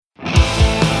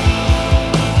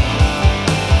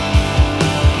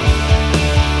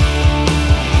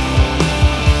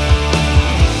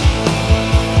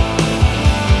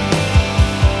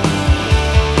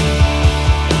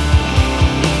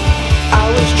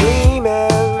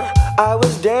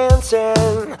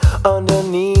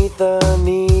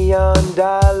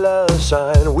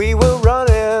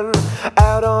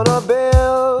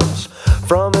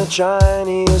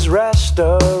Chinese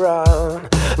restaurant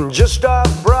just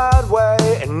off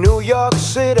Broadway in New York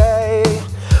City,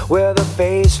 where the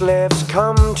facelifts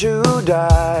come to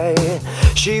die.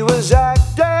 She was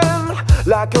acting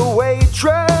like a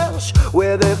waitress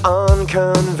with an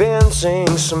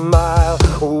unconvincing smile.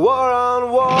 War on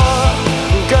war,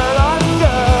 girl on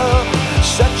girl,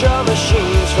 set your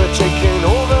machines for taking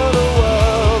over the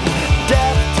world.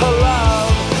 Death to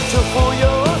love, to fool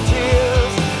your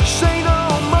tears. Say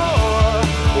no more,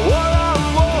 war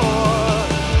on war.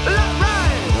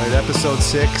 Right. All right, episode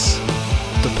 6,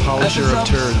 The Polisher of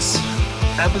Turds.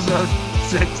 Episode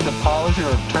 6, The Polisher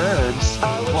of Turds.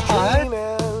 What?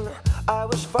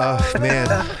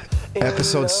 Man,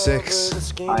 episode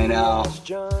 6. I know.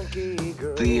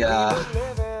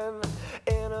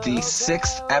 The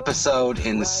 6th episode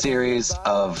in the series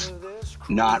of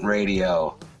Not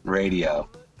Radio.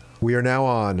 We are now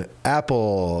on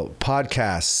Apple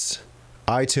Podcasts,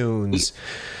 iTunes.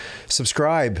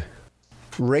 Subscribe.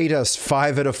 Rate us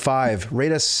 5 out of 5.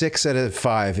 Rate us 6 out of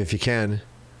 5 if you can.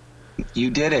 You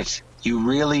did it. You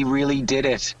really, really did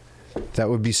it. That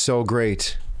would be so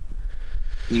great.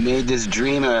 You made this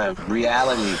dream a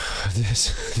reality.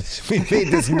 We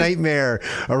made this nightmare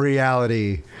a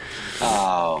reality.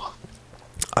 Oh.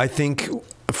 I think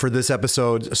for this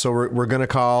episode, so we're going to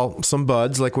call some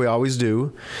buds like we always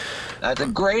do. That's a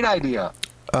great idea.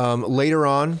 Later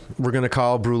on, we're going to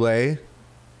call Brûlée.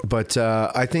 But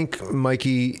I think,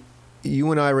 Mikey,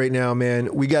 you and I right now,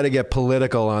 man, we got to get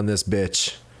political on this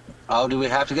bitch. Oh, do we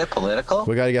have to get political?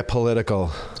 We got to get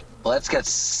political. Let's get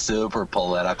super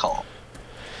political.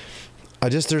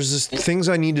 There's just things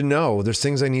I need to know. There's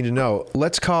things I need to know.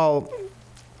 Let's call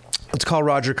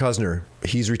Roger Kusner.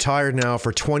 He's retired now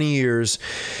for 20 years.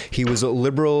 He was a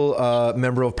Liberal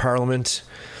member of Parliament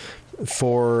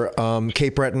for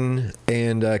Cape Breton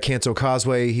and Canso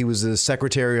Causeway. He was the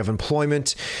Secretary of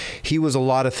Employment. He was a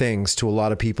lot of things to a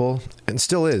lot of people, and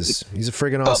still is. He's a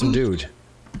friggin' awesome dude.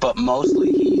 But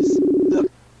mostly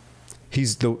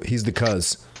he's the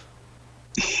cuz.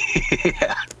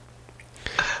 Yeah.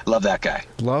 Love that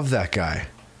guy.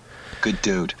 Good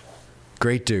dude.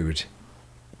 Great dude.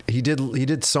 He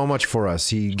did so much for us.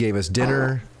 He gave us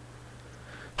dinner.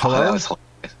 Hello? Steve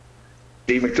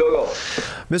McDougall.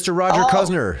 Mr. Roger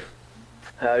Kusner.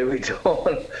 How are we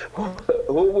doing?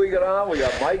 Who we got on? We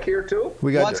got Mike here too?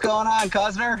 What's going on,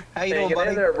 Kusner? How you doing, buddy?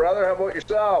 In there, brother. How about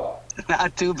yourself?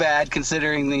 Not too bad,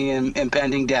 considering the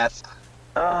impending death.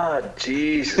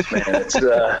 Jesus, man.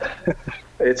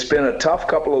 It's been a tough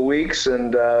couple of weeks,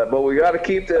 and but we got to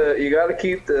keep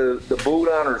the boot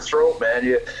on her throat,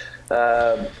 man.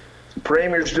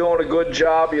 Premier's doing a good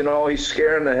job. You know, he's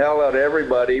scaring the hell out of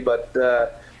everybody, but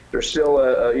there's still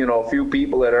a few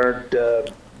people that aren't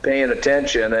paying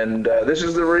attention, and this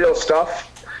is the real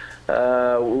stuff.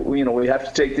 We have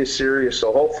to take this serious.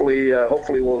 So hopefully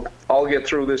we'll all get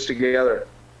through this together.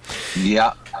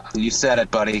 Yeah, you said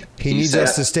it, buddy. He needs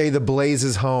us to stay the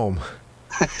blazes home.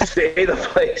 Stay the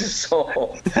place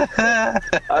home. I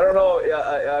don't know.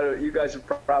 You guys have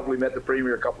probably met the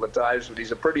Premier a couple of times, but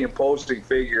he's a pretty imposing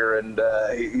figure, and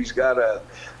he's got a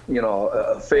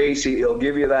face. He'll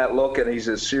give you that look, and he's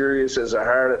as serious as a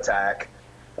heart attack.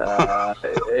 I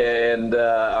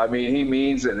mean, he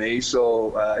means it.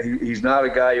 So he's not a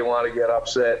guy you want to get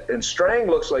upset. And Strang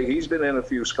looks like he's been in a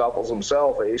few scuffles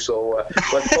himself. So,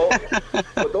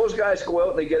 but those guys go out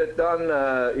and they get it done.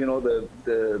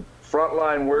 The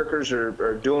frontline workers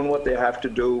are doing what they have to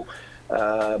do.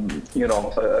 A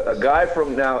guy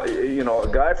from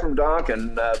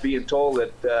Donkin being told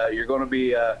that you're going to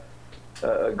be a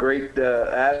great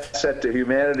asset to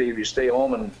humanity if you stay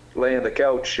home and lay on the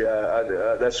couch.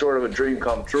 That's sort of a dream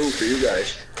come true for you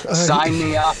guys. Sign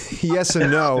me up. Yes and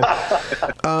no.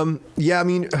 Yeah, I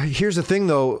mean, here's the thing,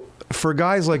 though. For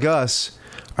guys like us,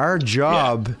 our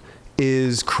job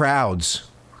is crowds.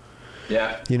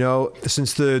 Yeah. You know,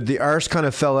 since the arse kind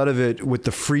of fell out of it with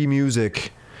the free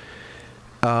music,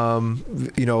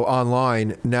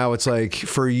 online, now it's like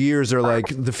for years they're like,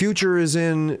 the future is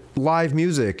in live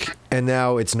music, and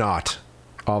now it's not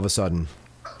all of a sudden.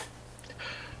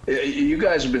 You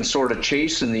guys have been sort of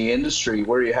chasing the industry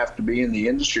where you have to be in the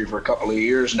industry for a couple of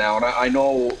years now, and I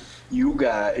know you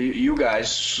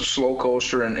guys, Slow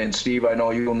Coaster and Steve, I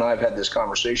know you and I have had this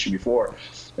conversation before.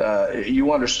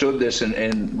 You understood this,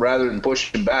 and rather than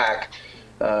pushing back,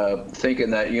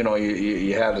 thinking that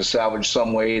you had to salvage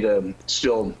some way to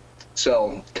still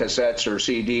sell cassettes or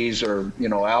CDs or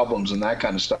albums and that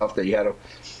kind of stuff, that you had to,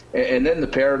 and then the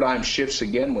paradigm shifts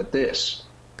again with this.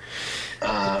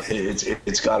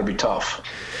 It's got to be tough.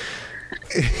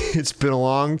 It's been a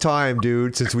long time,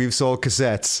 dude, since we've sold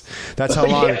cassettes. That's how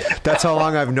long. That's how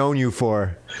long I've known you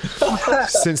for.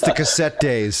 Since the cassette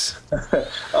days.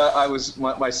 I was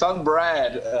my son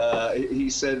Brad. He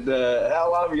said, "How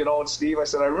long have you known Steve?" I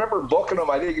said, "I remember booking him.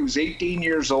 I think he was 18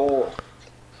 years old."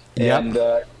 Yep. And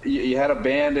you had a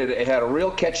band. It had a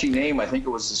real catchy name. I think it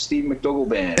was the Steve McDougall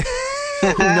Band.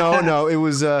 No, it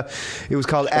was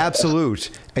called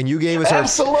Absolute, and you gave us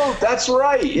Absolute. That's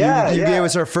right. Yeah, you gave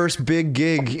us our first big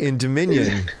gig in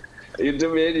Dominion. In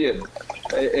Dominion,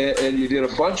 and you did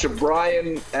a bunch of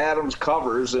Bryan Adams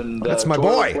covers, and that's my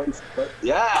boy.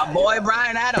 Yeah, my boy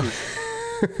Bryan Adams.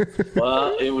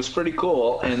 Well, it was pretty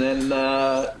cool, and then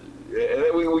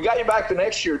we got you back the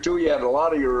next year too. You had a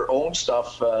lot of your own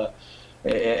stuff.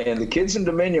 And the kids in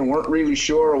Dominion weren't really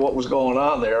sure what was going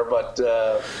on there, but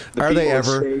are they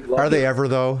ever? Are they ever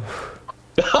though?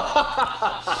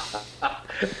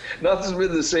 Nothing's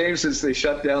been the same since they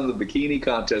shut down the bikini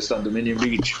contest on Dominion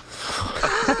Beach.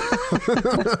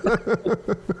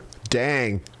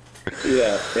 Dang.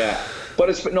 Yeah. But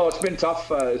it's been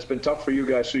tough. It's been tough for you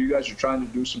guys. So you guys are trying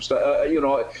to do some stuff.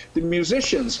 The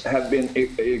musicians have been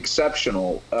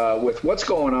exceptional with what's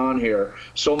going on here.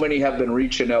 So many have been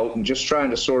reaching out and just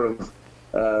trying to sort of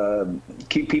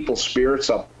keep people's spirits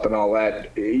up and all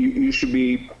that. You should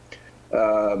be,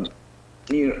 proud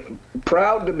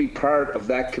to be part of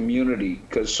that community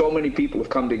because so many people have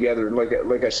come together.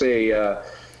 Like I say,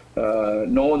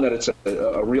 knowing that it's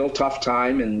a real tough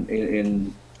time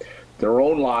in their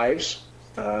own lives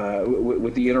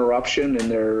with the interruption in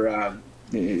their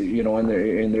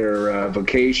in their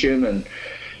vocation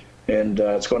and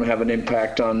it's going to have an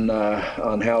impact on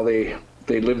how they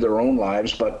live their own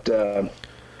lives, but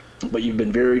you've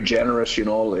been very generous.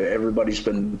 Everybody's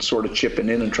been sort of chipping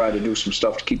in and trying to do some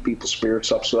stuff to keep people's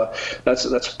spirits up, so that's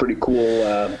a pretty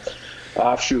cool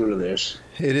offshoot of this.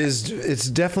 It is. It's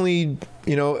definitely,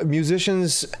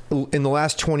 musicians in the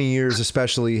last 20 years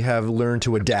especially have learned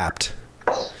to adapt.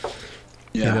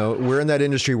 Yeah. We're in that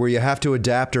industry where you have to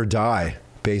adapt or die,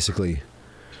 basically.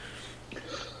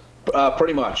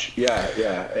 Pretty much,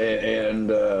 yeah.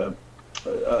 And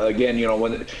again,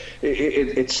 when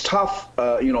it's tough,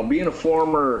 being a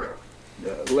former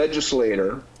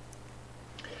legislator,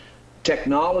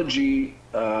 technology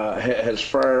has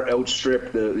far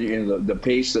outstripped the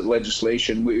pace that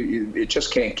legislation. It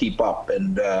just can't keep up,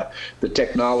 and the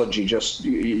technology just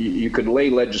you could lay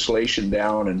legislation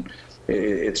down, and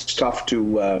it's tough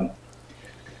to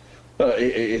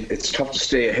it's tough to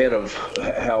stay ahead of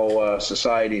how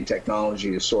society and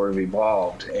technology has sort of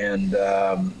evolved, and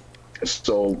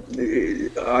so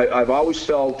I've always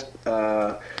felt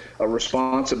a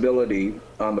responsibility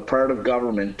on the part of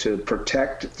government to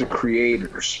protect the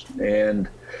creators, and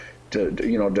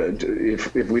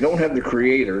if we don't have the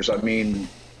creators, I mean,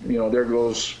 there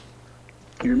goes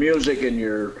your music and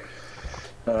your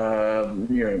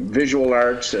visual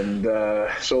arts, and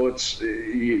so it's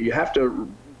you have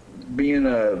to, being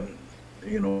an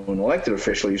elected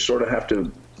official, you sort of have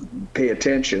to pay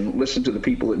attention, listen to the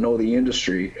people that know the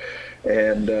industry,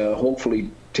 and hopefully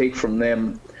take from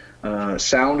them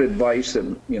sound advice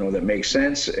that that makes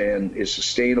sense and is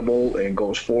sustainable and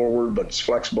goes forward, but it's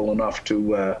flexible enough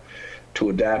to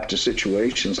adapt to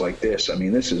situations like this. I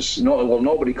mean, this is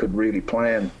nobody could really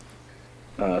plan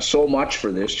so much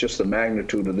for this. Just the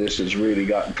magnitude of this has really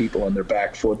gotten people on their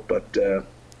back foot. But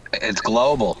it's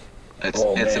global.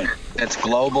 It's a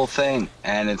global thing,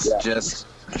 and it's just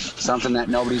something that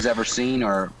nobody's ever seen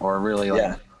or really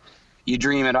like. You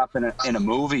dream it up in a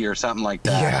movie or something like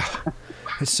that. Yeah.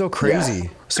 It's so crazy.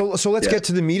 Yeah. So let's get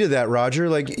to the meat of that, Roger.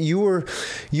 Like you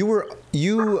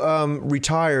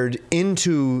retired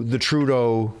into the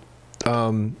Trudeau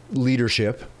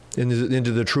leadership,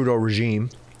 into the Trudeau regime.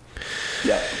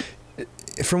 Yeah.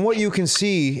 From what you can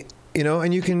see,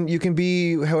 and you can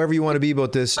be however you want to be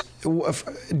about this. Do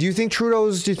you think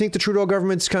the Trudeau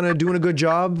government's kind of doing a good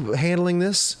job handling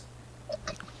this?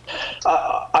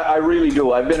 I really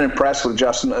do. I've been impressed with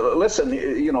Justin. Listen,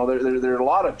 there are a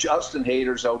lot of Justin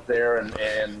haters out there,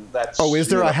 and that's. Oh, is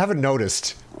there? I haven't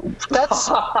noticed. That's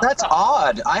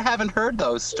odd. I haven't heard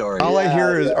those stories. All I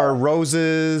hear are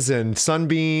roses and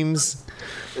sunbeams.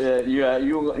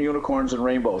 Unicorns and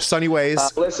rainbows. Sunny ways.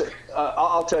 Listen,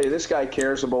 I'll tell you, this guy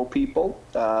cares about people.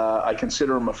 I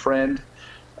consider him a friend.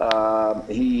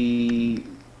 He's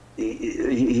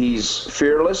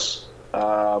fearless.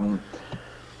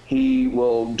 He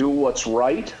will do what's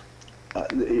right.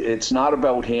 It's not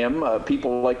about him.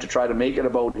 People like to try to make it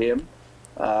about him.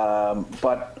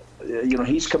 But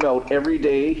he's come out every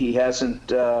day. He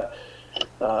hasn't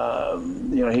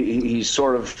he's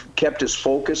sort of kept his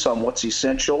focus on what's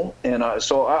essential. And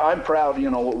so I'm proud,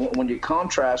 when you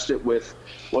contrast it with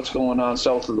what's going on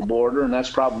south of the border, and that's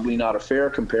probably not a fair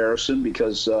comparison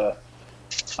because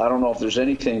I don't know if there's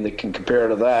anything that can compare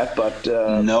to that, but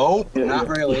no, not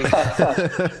really.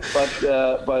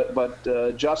 but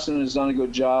Justin has done a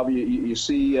good job. You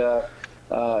see,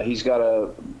 he's got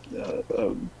a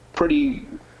pretty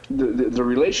the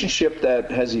relationship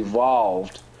that has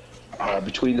evolved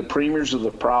between the premiers of the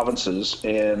provinces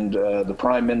and the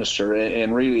prime minister,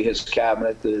 and really his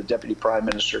cabinet, the deputy prime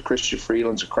minister, Chrystia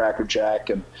Freeland's a crackerjack,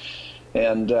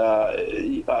 and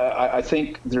I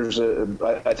think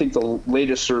I think the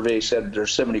latest survey said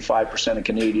there's 75% of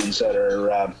Canadians that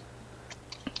are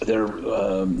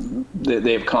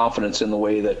they have confidence in the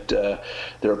way that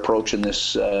they're approaching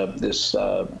this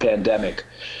pandemic.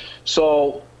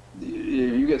 So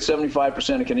you get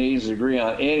 75% of Canadians to agree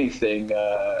on anything.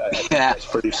 That's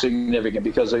pretty significant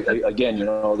because, again, there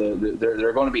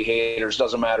are going to be haters.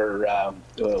 Doesn't matter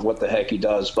what the heck he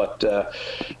does. But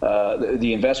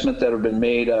the investment that have been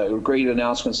made, great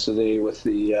announcements today with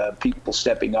the people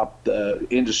stepping up, the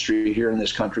industry here in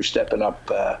this country stepping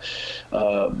up.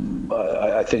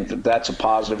 I think that's a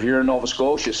positive. Here in Nova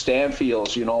Scotia,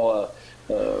 Stanfield's,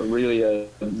 really an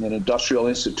industrial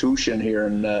institution here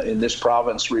in this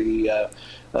province, really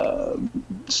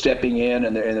stepping in,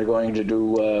 and they're going to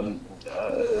do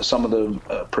some of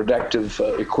the protective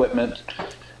equipment.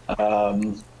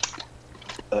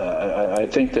 I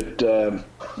think that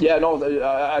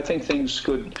I think things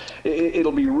could.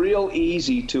 It'll be real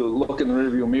easy to look in the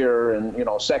rearview mirror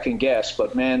and second guess,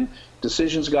 but man,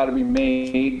 decisions got to be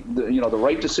made. The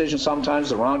right decision sometimes,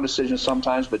 the wrong decision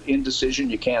sometimes, but indecision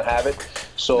you can't have it.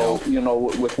 So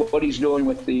with what he's doing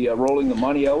with the rolling the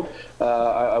money out,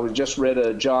 I just read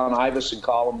a John Ivison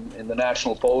column in the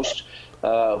National Post.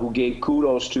 Who gave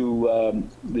kudos to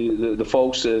the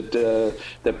folks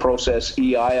that process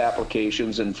EI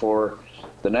applications, and for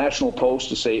the National Post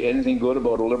to say anything good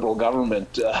about a Liberal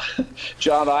government.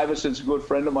 John Ivison's a good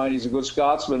friend of mine. He's a good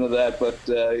Scotsman of that, but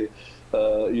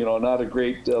not a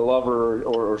great lover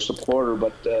or supporter.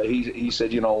 But he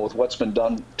said, with what's been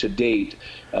done to date,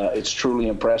 it's truly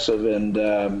impressive, and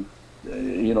to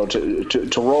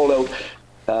roll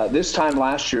out. This time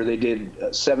last year, they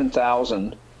did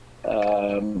 7,000.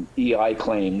 EI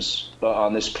claims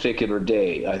on this particular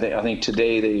day. I think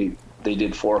today they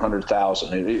did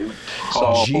 400,000.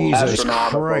 Oh, Jesus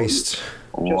Christ!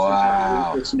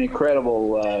 Wow, it's an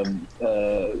incredible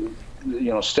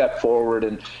step forward,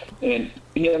 and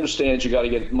he understands you got to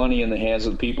get money in the hands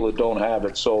of the people that don't have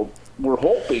it. So we're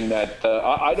hoping that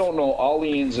I don't know all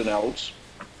the ins and outs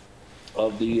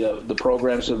of the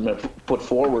programs that have been put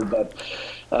forward, but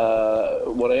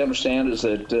what I understand is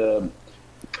that.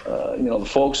 The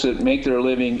folks that make their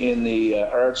living in the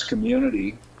arts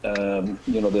community,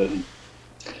 the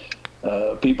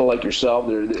people like yourself,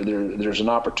 there's an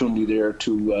opportunity there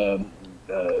to,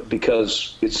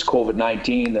 because it's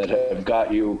COVID-19 that have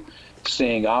got you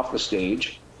staying off the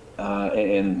stage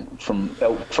and from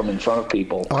in front of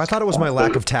people. Oh, I thought it was my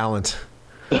lack of talent.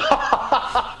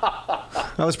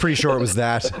 I was pretty sure it was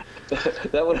that.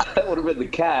 That would have been the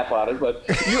cap on it. But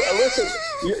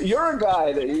you're a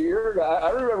guy. I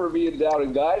remember being down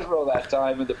in Guysborough that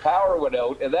time, and the power went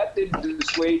out, and that didn't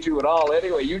dissuade you at all.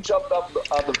 Anyway, you jumped up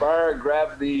on the bar and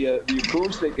grabbed the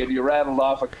acoustic, and you rattled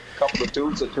off a couple of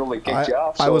tunes until they kicked you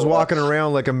off. So, I was walking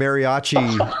around like a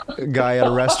mariachi guy at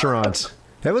a restaurant.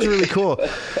 That was really cool.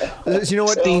 You know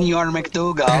what? Senior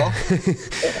McDougall.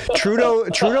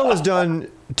 Trudeau has done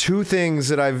two things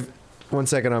that I've... One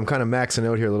second, I'm kind of maxing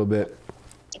out here a little bit.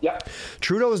 Yeah.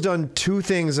 Trudeau has done two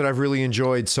things that I've really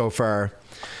enjoyed so far.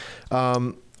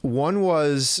 One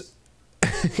was...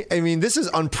 I mean, this is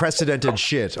unprecedented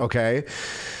shit, okay?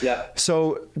 Yeah.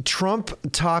 So Trump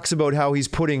talks about how he was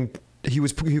going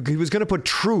to put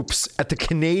troops at the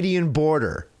Canadian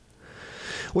border.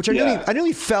 Which I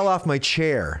nearly fell off my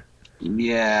chair.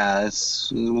 Yeah, it's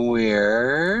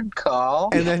weird call.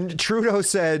 And then Trudeau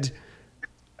said,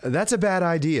 "That's a bad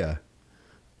idea."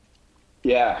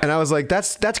 Yeah. And I was like,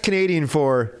 "That's Canadian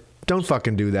for don't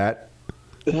fucking do that."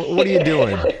 What are you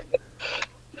doing?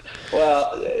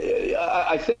 Well,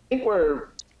 I think we're,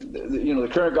 the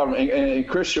current government, and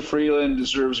Chrystia Freeland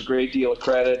deserves a great deal of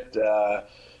credit.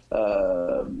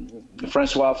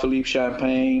 Francois Philippe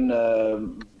Champagne.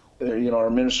 Our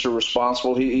minister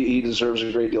responsible, he deserves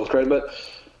a great deal of credit. But,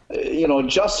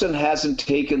 Justin hasn't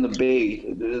taken the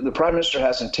bait. The prime minister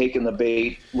hasn't taken the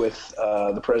bait with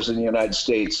the president of the United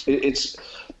States. It's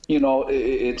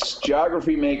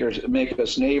geography make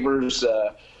us neighbors.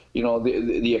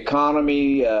 The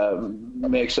economy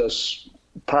makes us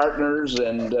partners,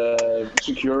 and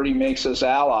security makes us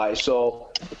allies. So,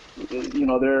 you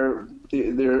know,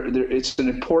 it's an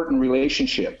important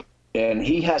relationship, and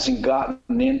he hasn't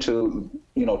gotten into,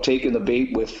 you know, taking the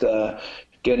bait with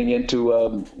getting into a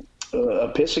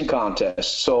pissing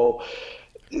contest. So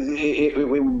it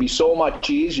would be so much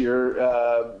easier.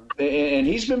 And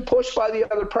he's been pushed by the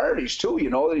other parties too, you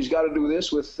know, that he's got to do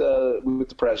this with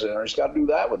the president, or he's got to do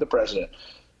that with the president.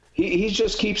 He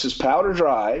just keeps his powder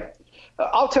dry.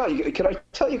 I'll tell you. Can I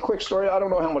tell you a quick story? I don't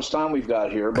know how much time we've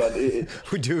got here, but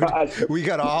dude, we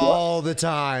got all the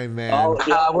time, man.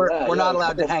 We're not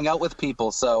allowed to hang out with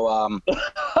people, so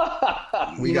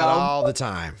we got all the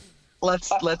time.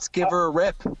 Let's give her a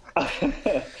rip.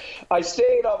 I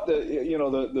stayed up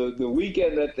the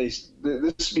weekend that this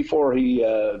is before he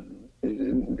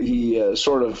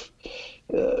sort of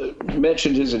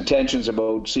mentioned his intentions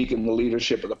about seeking the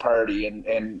leadership of the party,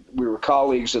 and we were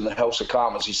colleagues in the House of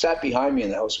Commons. He sat behind me in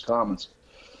the House of Commons,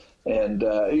 and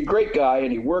he's a great guy,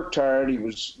 and he worked hard. He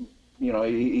was, you know,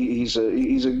 he's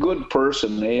a good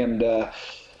person, and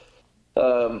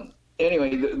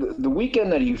anyway, the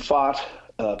weekend that he fought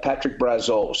Patrick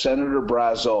Brazeau, Senator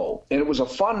Brazeau, and it was a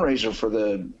fundraiser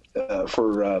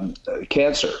for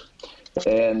cancer.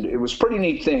 And it was a pretty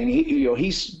neat thing.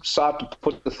 He sought to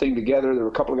put the thing together. There were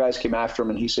a couple of guys came after him,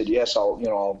 and he said, "Yes,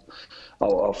 I'll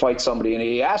fight somebody." And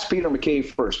he asked Peter MacKay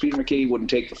first. Peter MacKay wouldn't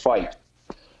take the fight.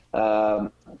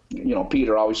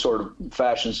 Peter always sort of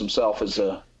fashions himself as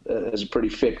a pretty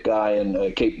fit guy and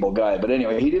a capable guy. But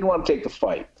anyway, he didn't want to take the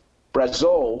fight.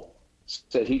 Brazeau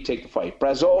said he'd take the fight.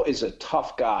 Brazeau is a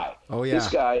tough guy. Oh, yeah. This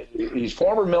guy, he's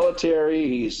former military.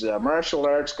 He's a martial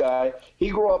arts guy. He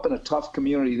grew up in a tough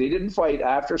community. They didn't fight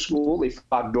after school. They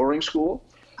fought during school.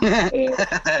 And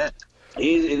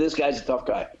this guy's a tough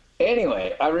guy.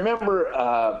 Anyway, I remember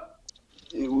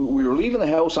we were leaving the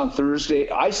house on Thursday.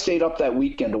 I stayed up that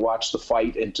weekend to watch the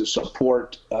fight and to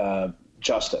support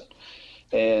Justin.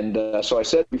 And so I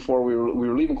said before we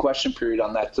were leaving question period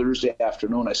on that Thursday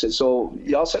afternoon, I said, "So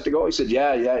y'all set to go?" He said,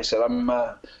 "Yeah." He said, "I'm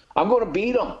going to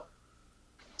beat him."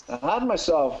 I thought to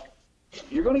myself,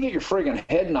 "You're going to get your friggin'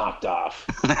 head knocked off."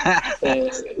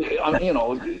 And,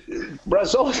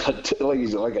 Brazeau,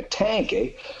 he's like a tank, eh?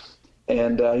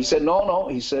 And he said, "No."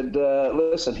 He said,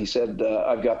 "Listen," he said,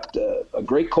 "I've got a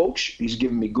great coach. He's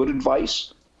given me good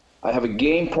advice. I have a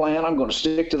game plan. I'm going to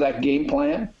stick to that game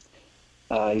plan."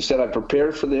 He said, "I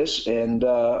prepared for this, and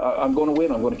I'm going to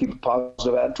win. I'm going to keep a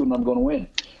positive attitude, and I'm going to win."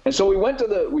 And so we went to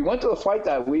the fight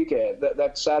that weekend,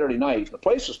 that Saturday night. The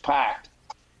place was packed,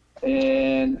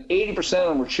 and 80% of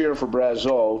them were cheering for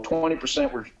Brazeau.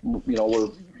 20% were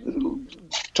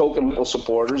token little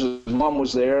supporters. His mom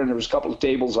was there, and there was a couple of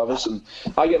tables of us, and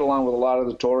I get along with a lot of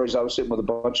the Tories. I was sitting with a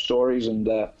bunch of Tories, and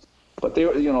but they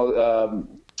were,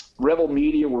 Rebel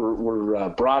Media were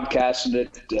broadcasting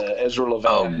it. Ezra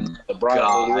Levin,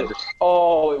 Brian. It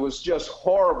was just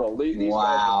horrible. These guys were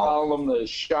calling him the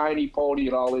shiny pony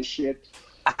and all this shit.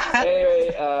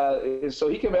 Anyway, so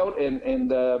he came out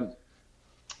and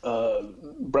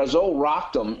Brazeau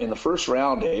rocked him in the first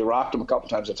round. He rocked him a couple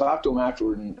times. I talked to him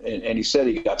afterward, and he said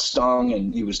he got stung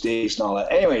and he was dazed and all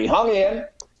that. Anyway, he hung in,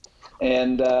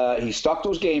 and he stuck to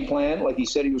his game plan like he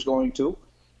said he was going to,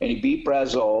 and he beat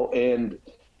Brazeau. And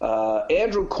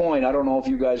Andrew Coyne, I don't know if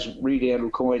you guys read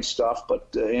Andrew Coyne's stuff,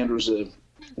 but Andrew's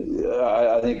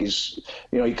I think he's,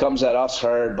 he comes at us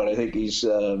hard, but I think he's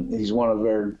one of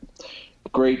our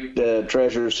great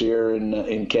treasures here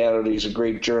in Canada. He's a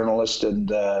great journalist,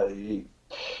 and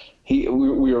we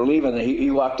were leaving, and he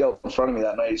walked out in front of me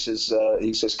that night. He says,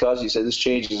 "Cuz," he said, "this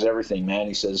changes everything, man."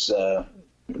 He says,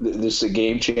 "This is a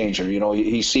game changer.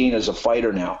 He's seen as a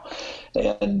fighter now."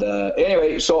 And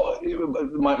anyway, so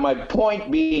my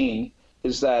point being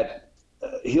is that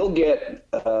he'll get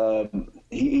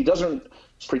he doesn't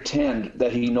pretend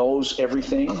that he knows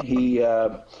everything. He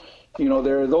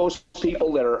there are those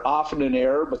people that are often in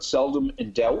error but seldom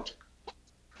in doubt,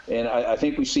 and I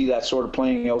think we see that sort of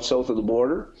playing out south of the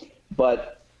border.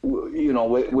 But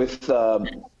with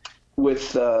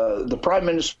the Prime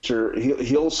Minister,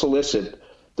 he'll solicit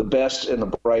the best and the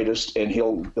brightest, and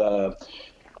he'll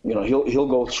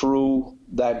go through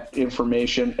that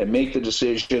information and make the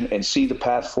decision and see the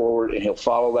path forward, and he'll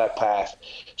follow that path.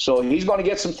 So he's going to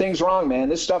get some things wrong, man.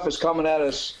 This stuff is coming at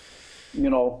us,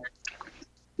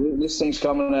 this thing's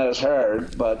coming at us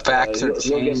hard, but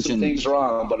he'll get some things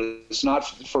wrong, but it's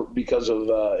not because of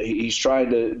he's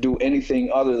trying to do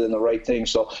anything other than the right thing.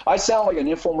 So I sound like an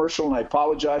infomercial, and I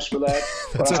apologize for that.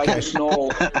 But okay. I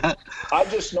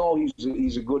just know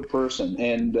he's a good person,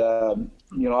 and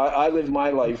I live my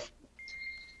life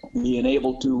being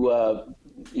able to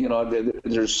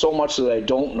there's so much that I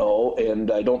don't know,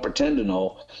 and I don't pretend to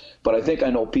know, but I think I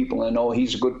know people. I know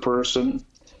he's a good person.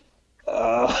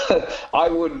 I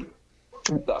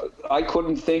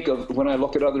couldn't think of, when I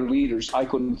look at other leaders, I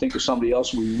couldn't think of somebody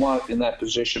else we want in that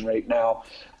position right now.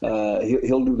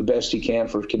 He'll do the best he can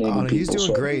for Canadian people. He's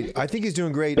doing great. I think he's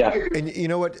doing great. Yeah. And you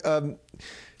know what,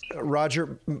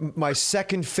 Roger, my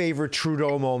second favorite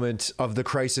Trudeau moment of the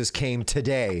crisis came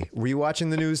today. Were you watching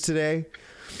the news today?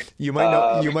 You might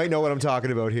know. You might know what I'm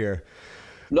talking about here.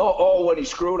 No. Oh, when he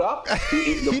screwed up.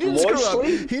 He didn't screw up.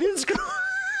 He didn't screw.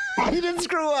 He didn't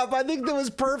screw up. I think that was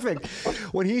perfect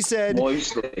when he said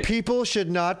people should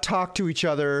not talk to each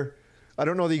other. I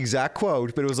don't know the exact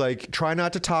quote, but it was like, try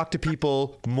not to talk to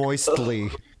people moistly.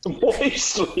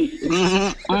 Moistly.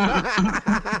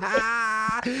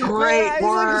 Great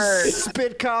word. Like,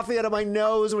 spit coffee out of my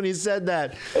nose when he said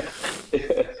that.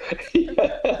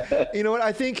 You know what?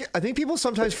 I think people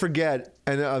sometimes forget,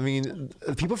 and I mean,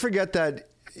 people forget that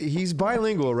he's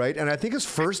bilingual, right? And I think his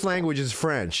first language is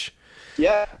French.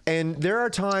 Yeah. And there are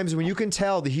times when you can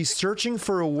tell that he's searching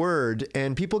for a word,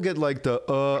 and people get like the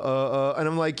and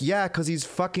I'm like, yeah, because he's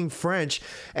fucking French,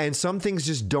 and some things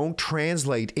just don't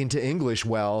translate into English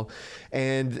well,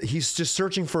 and he's just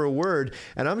searching for a word.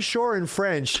 And I'm sure in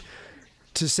French,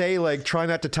 to say like try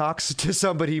not to talk to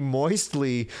somebody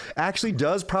moistly actually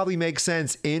does probably make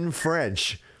sense in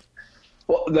French.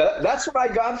 Well, that's what I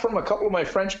got from a couple of my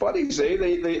French buddies.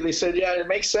 They said, yeah, it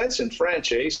makes sense in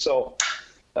French, eh? So.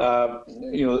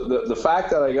 The fact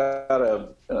that I got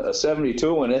a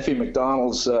 72 in Effie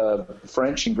McDonald's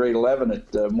French in grade 11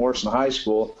 at Morrison High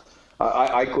School,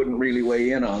 I couldn't really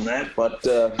weigh in on that. But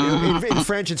in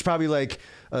French, it's probably like,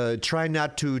 try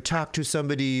not to talk to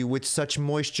somebody with such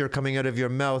moisture coming out of your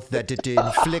mouth that it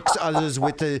inflicts others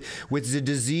with the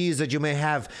disease that you may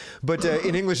have. But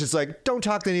in English, it's like, don't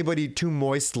talk to anybody too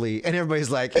moistly. And everybody's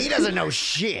like, he doesn't know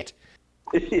shit.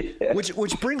 Yeah.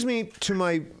 Which brings me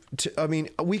to I mean,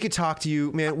 we could talk to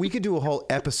you, man. We could do a whole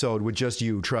episode with just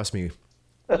you. Trust me.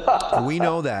 We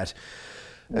know that.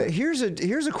 Here's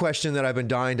a question that I've been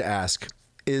dying to ask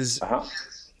is,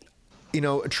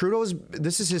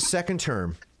 this is his second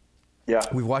term. Yeah.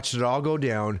 We've watched it all go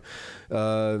down.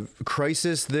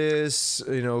 Crisis, this,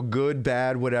 good,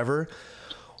 bad, whatever.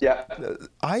 Yeah.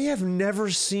 I have never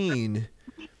seen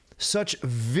such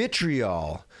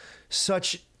vitriol,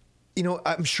 such...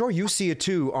 I'm sure you see it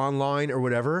too online or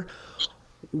whatever.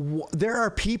 There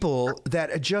are people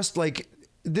that are just like,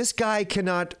 this guy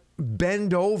cannot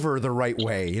bend over the right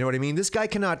way. You know what I mean? This guy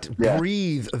cannot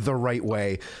breathe the right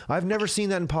way. I've never seen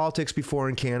that in politics before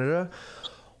in Canada.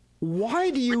 Why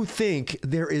do you think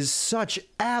there is such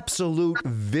absolute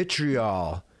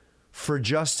vitriol for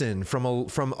Justin from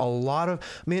a lot of,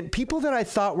 people that I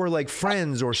thought were like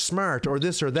friends or smart or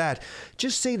this or that,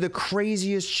 just say the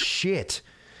craziest shit.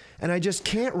 And I just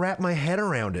can't wrap my head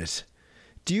around it.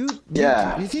 Do you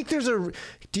think there's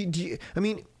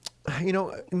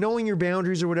knowing your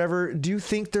boundaries or whatever, do you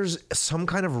think there's some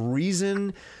kind of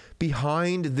reason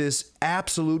behind this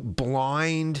absolute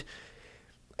blind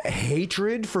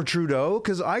hatred for Trudeau?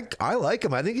 Because I like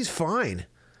him. I think he's fine.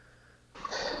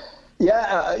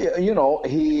 Yeah, he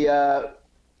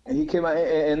came out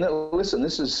and listen.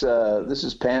 This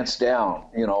is pants down.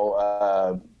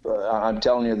 I'm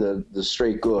telling you the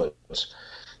straight goods.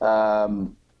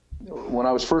 When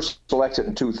I was first elected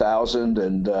in 2000,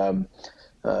 and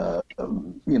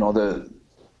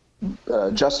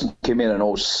Justin came in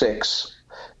 2006,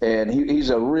 and he's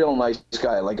a real nice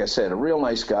guy. Like I said, a real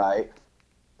nice guy.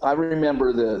 I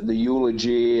remember the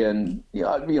eulogy, and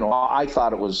I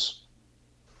thought it was,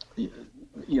 it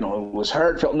was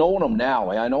heartfelt. Knowing him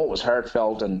now, I know it was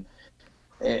heartfelt,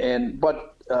 but.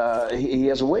 He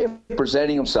has a way of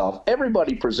presenting himself.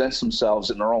 Everybody presents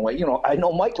themselves in their own way. I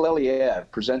know Mike Leliev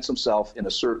presents himself in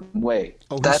a certain way.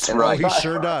 Oh, that's right. He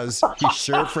sure does. He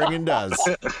sure friggin' does.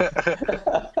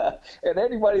 And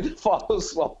anybody that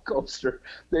follows Slow Coaster,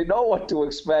 they know what to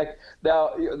expect. Now,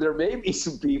 there may be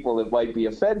some people that might be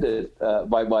offended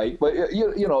by Mike, but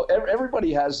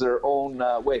everybody has their own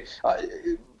way.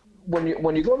 When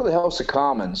you go to the House of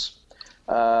Commons.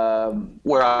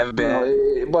 Where I've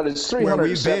been, but it's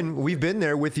 300. We've been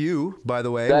there with you, by the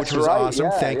way, That's which was right. awesome.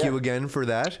 Yeah, Thank you again for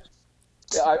that.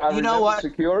 I remember what?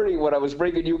 Security, when I was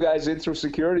bringing you guys in through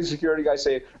security guys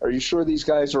say, "Are you sure these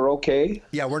guys are okay?"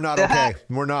 Yeah, we're not okay.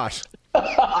 We're not.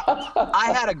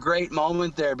 I had a great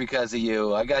moment there because of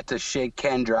you. I got to shake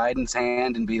Ken Dryden's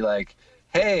hand and be like,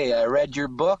 "Hey, I read your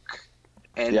book,"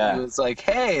 and he was like,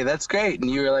 "Hey, that's great,"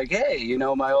 and you were like, "Hey,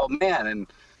 my old man," and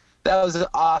That was an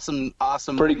awesome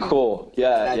Pretty movie. cool.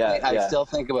 Yeah, I still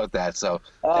think about that. So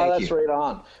that's right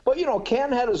on. But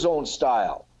Ken had his own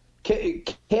style.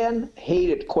 Ken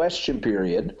hated Question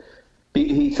Period.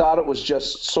 He thought it was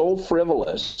just so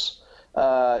frivolous.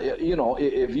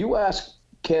 If you ask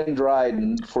Ken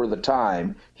Dryden for the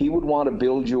time, he would want to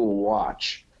build you a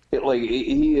watch.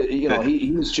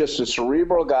 He's just a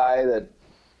cerebral guy that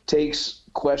takes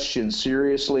questions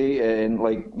seriously, and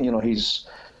he's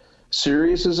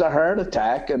serious as a heart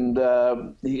attack, and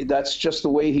that's just the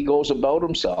way he goes about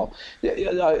himself.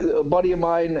 A buddy of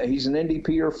mine, he's an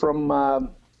NDPer from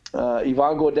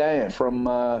Yvan Gaudin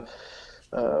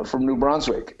from New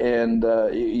Brunswick, and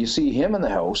you see him in the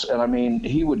House, and I mean,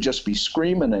 he would just be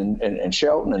screaming and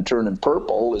shouting and turning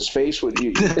purple. His face would,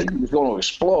 you think he was going to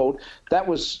explode. That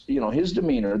was, his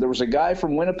demeanor. There was a guy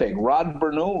from Winnipeg, Rod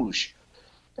Bernouge,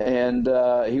 and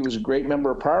he was a great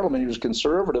member of Parliament. He was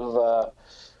conservative,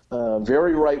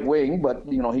 very right wing, but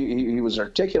he was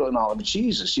articulate and all. But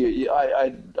Jesus,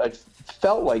 I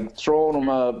felt like throwing him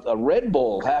a Red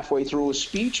Bull halfway through his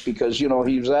speech because he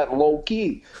was that low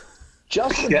key.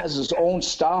 Justin has his own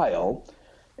style,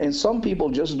 and some people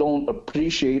just don't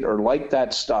appreciate or like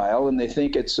that style, and they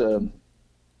think it's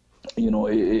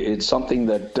it's something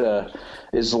that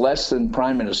is less than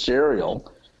prime ministerial.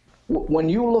 When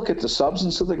you look at the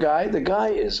substance of the guy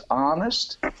is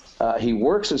honest. He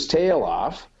works his tail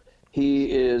off.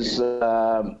 He is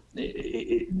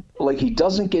he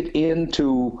doesn't get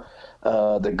into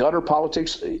the gutter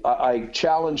politics. I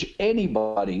challenge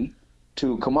anybody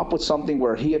to come up with something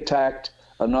where he attacked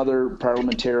another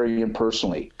parliamentarian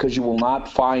personally, because you will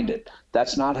not find it.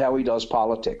 That's not how he does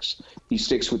politics. He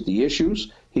sticks with the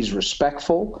issues. He's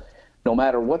respectful. No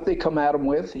matter what they come at him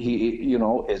with,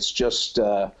 it's just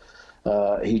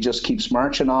he just keeps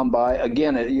marching on by.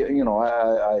 Again,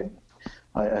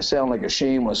 I sound like a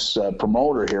shameless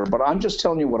promoter here, but I'm just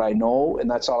telling you what I know,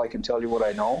 and that's all I can tell you what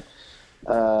I know.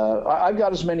 I've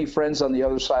got as many friends on the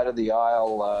other side of the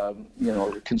aisle,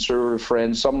 conservative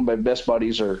friends. Some of my best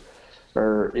buddies are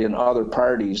in other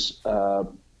parties.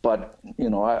 But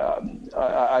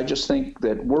I just think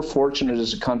that we're fortunate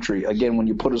as a country. Again, when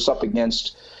you put us up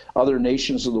against other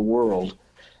nations of the world,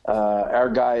 our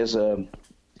guy is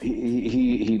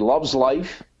he loves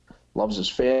life, loves his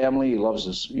family, he loves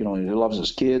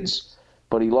his kids,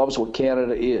 but he loves what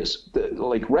Canada is.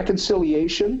 Like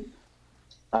reconciliation.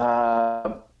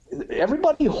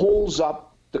 Everybody holds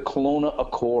up the Kelowna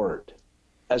Accord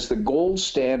as the gold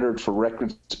standard for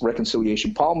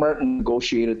reconciliation. Paul Martin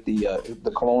negotiated the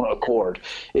Kelowna Accord.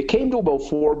 It came to about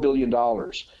 $4 billion.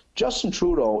 Justin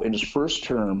Trudeau, in his first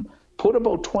term, put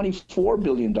about $24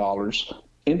 billion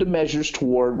into measures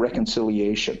toward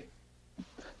reconciliation.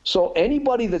 So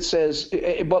anybody that says,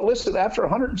 but listen, after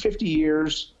 150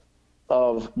 years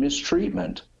of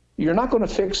mistreatment, you're not going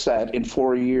to fix that in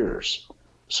 4 years.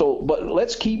 So, but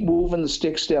let's keep moving the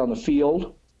sticks down the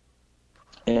field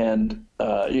and,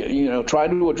 try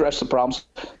to address the problems.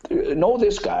 Know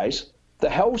this, guys, the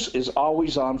House is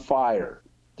always on fire.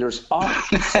 There's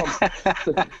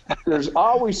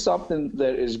always something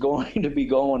that is going to be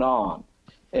going on.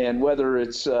 And whether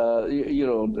it's,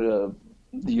 the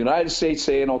United States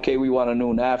saying, okay, we want a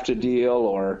new NAFTA deal,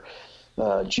 or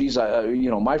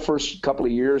my first couple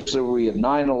of years, we had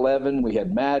 9/11, we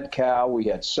had Mad Cow, we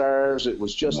had SARS. It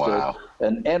was just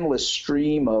an endless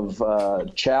stream of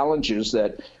challenges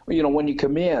that, when you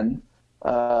come in,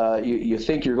 you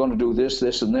think you're going to do this,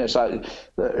 and this.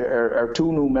 Our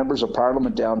two new members of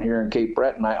Parliament down here in Cape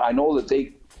Breton, I know that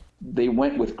they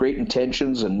went with great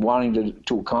intentions and wanting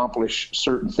to accomplish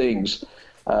certain things.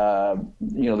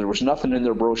 There was nothing in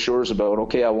their brochures about,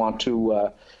 okay, I want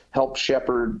to help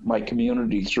shepherd my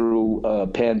community through a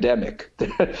pandemic.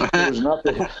 there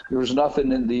was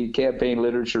nothing in the campaign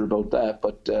literature about that,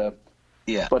 but they're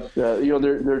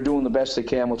doing the best they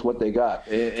can with what they got.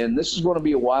 And this is going to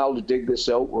be a while to dig this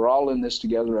out. We're all in this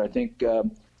together. I think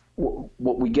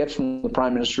what we get from the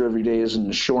Prime Minister every day is an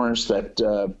assurance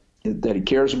that he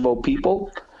cares about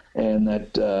people, and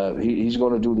that he's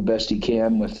going to do the best he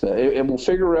can with, and we'll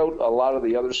figure out a lot of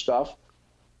the other stuff,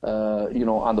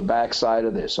 on the backside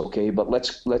of this. Okay, but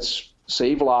let's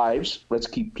save lives. Let's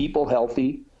keep people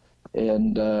healthy,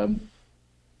 and do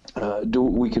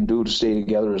what we can do to stay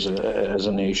together as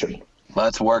a nation.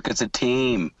 Let's work as a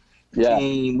team. Yeah.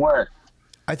 Teamwork.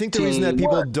 I think the reason that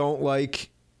people don't like,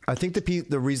 I think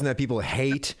the reason that people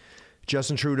hate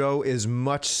Justin Trudeau is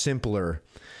much simpler.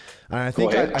 And I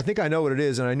think I know what it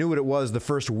is, and I knew what it was the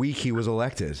first week he was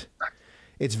elected.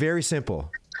 It's very simple.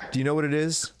 Do you know what it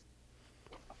is?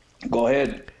 Go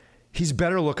ahead. He's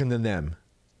better looking than them.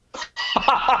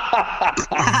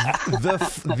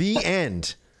 The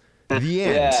end. The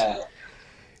end.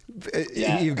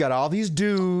 You've got all these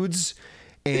dudes,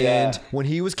 and when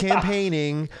he was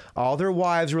campaigning, all their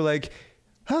wives were like,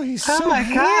 "Oh, he's so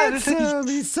handsome.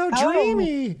 He's so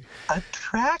dreamy,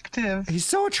 attractive. He's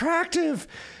so attractive."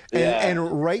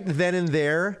 And right then and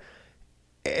there,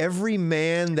 every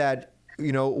man that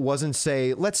wasn't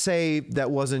that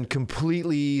wasn't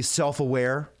completely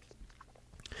self-aware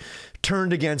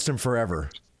turned against him forever.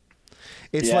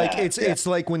 It's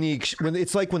like when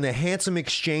the handsome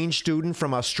exchange student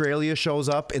from Australia shows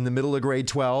up in the middle of grade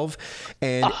 12,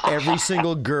 and every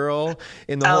single girl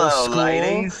in the whole school,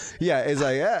 ladies. is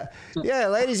like, yeah,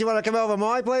 ladies, you want to come over to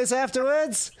my place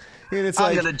afterwards? And it's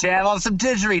I'm gonna jam on some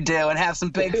didgeridoo and have some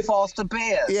big Foster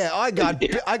beers. Yeah, I got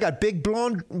big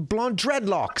blonde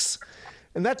dreadlocks,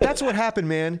 and that's what happened,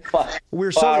 man.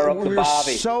 We're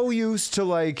so used to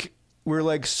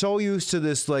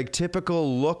this like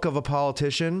typical look of a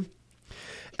politician,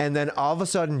 and then all of a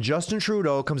sudden Justin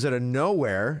Trudeau comes out of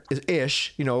nowhere,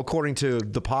 according to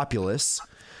the populace.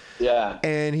 Yeah,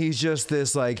 and he's just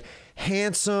this like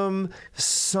handsome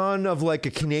son of like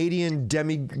a Canadian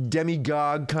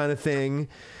demigod kind of thing,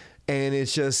 and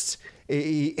it's just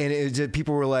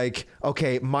people were like,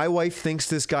 okay, my wife thinks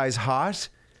this guy's hot.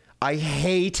 I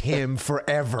hate him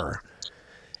forever.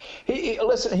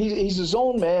 Listen, he's his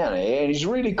own man, and he's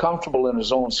really comfortable in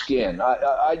his own skin.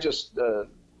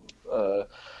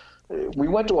 We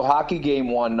went to a hockey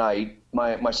game one night.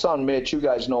 My son Mitch, you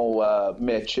guys know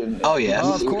Mitch, and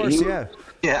of course,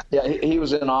 he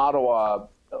was in Ottawa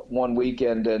one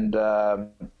weekend, and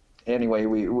anyway,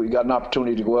 we got an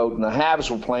opportunity to go out, and the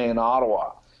Habs were playing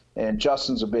Ottawa, and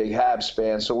Justin's a big Habs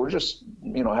fan, so we're just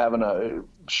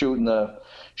shooting the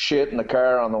shit in the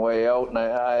car on the way out, and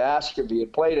I asked if he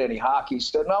had played any hockey. He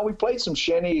said, no, we played some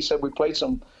shinny. He said, we played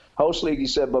some house league. He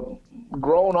said, but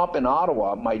growing up in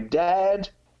Ottawa, my dad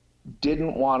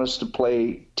didn't want us to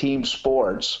play team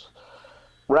sports.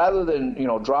 Rather than,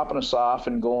 dropping us off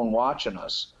and going watching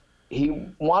us, he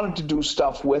wanted to do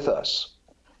stuff with us.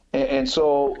 And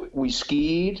so we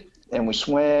skied and we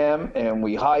swam and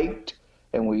we hiked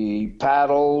and we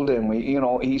paddled and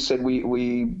he said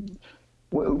we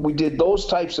did those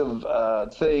types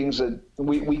of things that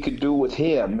we could do with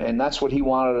him, and that's what he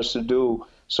wanted us to do.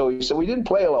 So he said we didn't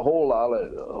play a whole lot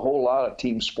of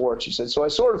team sports. He said, so I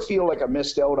sort of feel like I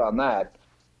missed out on that.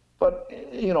 But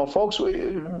folks,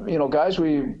 guys,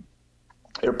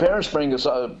 their parents bring us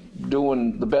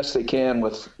doing the best they can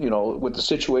with with the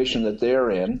situation that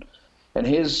they're in, and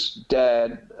his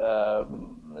dad,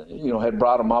 had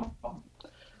brought him up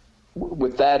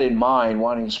with that in mind,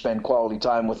 wanting to spend quality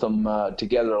time with them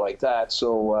together like that.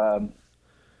 So,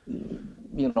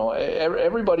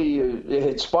 everybody,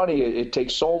 it's funny, it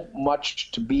takes so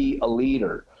much to be a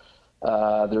leader.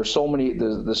 There's so many,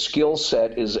 the skill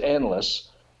set is endless.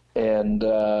 And,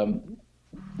 again,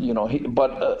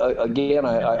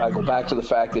 I go back to the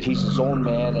fact that he's his own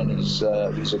man, and he's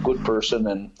a good person.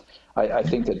 And I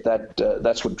think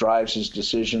that's what drives his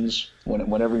decisions.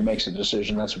 Whenever he makes a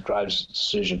decision, that's what drives his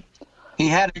decision. He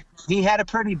had a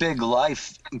pretty big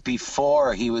life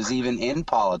before he was even in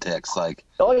politics. Like,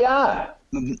 oh yeah,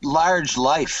 large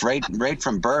life right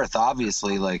from birth,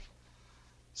 obviously. Like,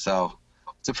 so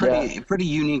it's a pretty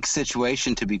unique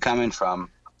situation to be coming from.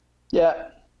 Yeah.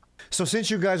 So since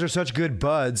you guys are such good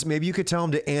buds, maybe you could tell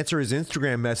him to answer his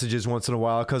Instagram messages once in a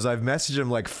while, because I've messaged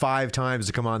him like 5 times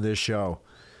to come on this show.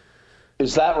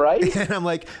 Is that right? And I'm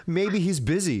like, maybe he's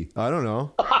busy. I don't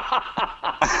know.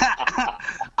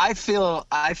 I feel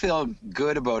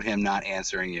good about him not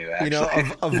answering you,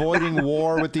 actually. Avoiding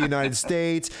war with the United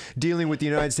States, dealing with the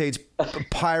United States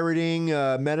pirating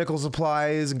medical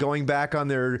supplies, going back on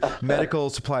their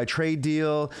medical supply trade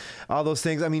deal, all those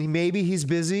things. I mean, maybe he's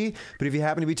busy, but if you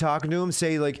happen to be talking to him,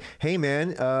 say like, hey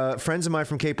man, friends of mine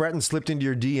from Cape Breton slipped into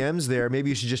your DMs there. Maybe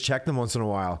you should just check them once in a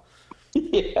while.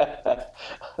 Yeah.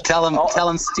 Tell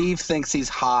him Steve thinks he's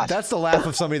hot. That's the laugh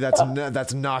of somebody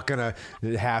that's not gonna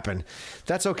happen.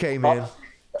 That's okay, man.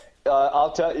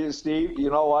 I'll tell you, Steve. You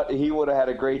know what? He would have had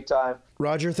a great time.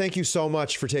 Roger, thank you so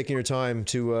much for taking your time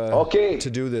to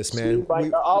do this, man.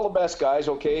 Steve, all the best, guys.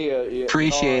 Okay,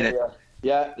 appreciate it.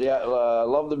 Yeah.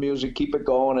 Love the music. Keep it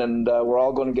going, and we're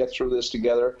all going to get through this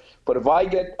together. But if I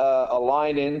get a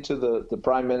line into the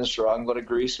Prime Minister, I'm going to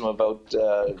grease him about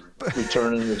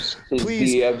returning his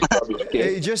DM.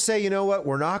 Hey, just say, you know what?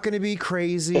 We're not going to be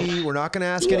crazy. We're not going to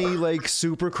ask any like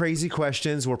super crazy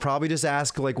questions. We'll probably just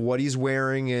ask like what he's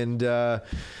wearing and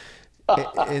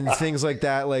things like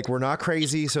that. Like, we're not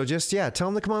crazy. So just, tell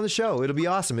him to come on the show. It'll be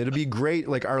awesome. It'll be great.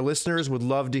 Like, our listeners would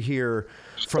love to hear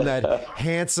from that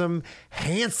handsome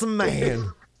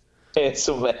man.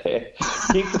 Handsome man.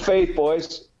 Keep the faith,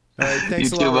 boys. All right,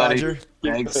 thanks You a too, lot, buddy. Roger.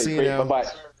 Thanks. See you now. Bye-bye.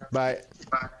 Bye.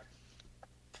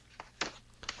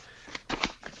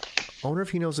 I wonder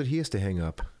if he knows that he has to hang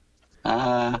up.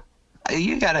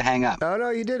 You got to hang up. Oh,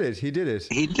 no, he did it. He did,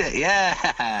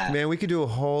 yeah. Man, we could do a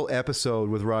whole episode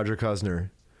with Roger Cuzner.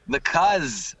 The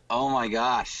Cuz. Oh, my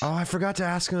gosh. Oh, I forgot to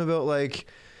ask him about, like,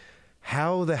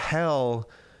 how the hell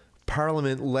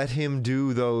Parliament let him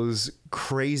do those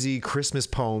crazy Christmas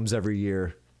poems every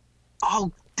year.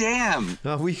 Oh, damn.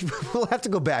 We'll have to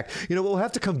go back. You know, we'll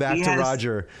have to come back to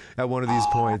Roger at one of these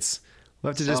points.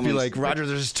 We'll have to just be like, Roger,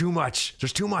 there's just too much.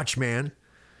 There's too much, man.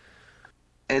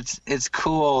 It's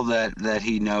cool that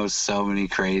he knows so many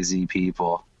crazy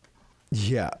people.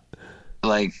 Yeah.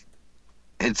 Like,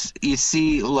 you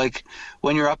see, like,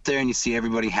 when you're up there and you see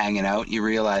everybody hanging out, you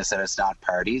realize that it's not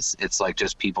parties. It's like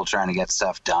just people trying to get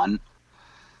stuff done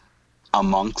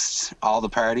amongst all the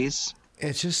parties.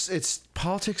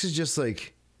 Politics is just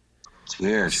like, it's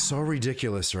weird. So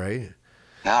ridiculous, right?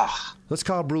 Yeah. Let's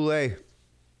call Brule.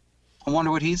 I wonder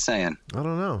what he's saying. I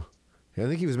don't know. I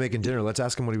think he was making dinner. Let's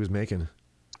ask him what he was making.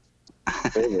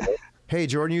 Hey,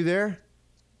 Jordan, you there?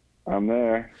 I'm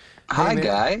there. Hi, man.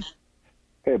 guy.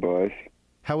 Hey, boys.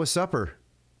 How was supper?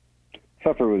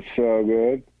 Supper was so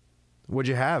good. What'd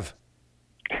you have?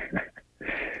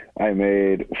 I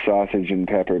made sausage and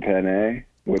pepper penne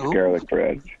with garlic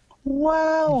bread.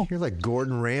 Wow. You're like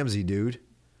Gordon Ramsay, dude.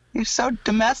 You're so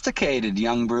domesticated,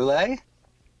 young Brule.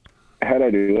 How'd I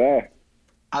do that?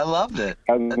 I loved it.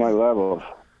 How's my levels?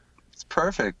 It's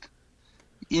perfect.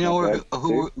 You know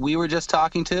who we were just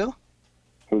talking to?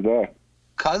 Who's that?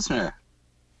 Cuzner.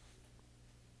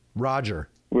 Roger.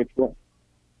 Which one?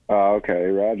 Oh, okay,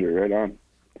 Roger, right on.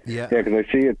 Yeah. Yeah, because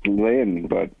I see it's Lynn,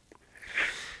 but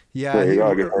Yeah, there you go,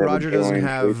 I guess I Roger haven't doesn't joined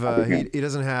have Facebook again. he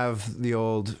doesn't have the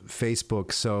old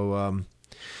Facebook.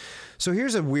 So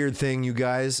here's a weird thing, you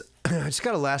guys. I just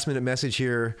got a last minute message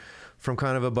here from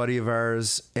kind of a buddy of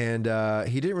ours, and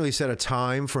he didn't really set a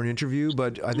time for an interview,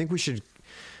 but I think we should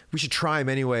try him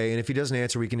anyway. And if he doesn't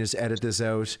answer, we can just edit this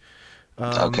out.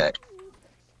 Okay.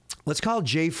 Let's call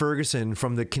Jay Ferguson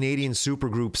from the Canadian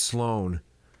supergroup Sloan.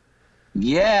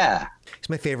 Yeah. He's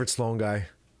my favorite Sloan guy.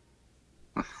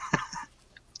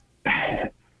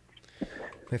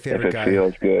 My favorite if it guy.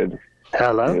 feels good.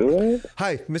 Hello. Do it?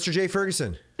 Hi, Mr. Jay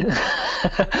Ferguson.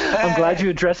 I'm glad you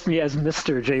addressed me as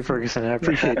Mr. J. Ferguson. I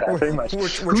appreciate that very much. We're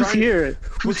Who's trying, here? We're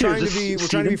Who's here? trying Is to be this we're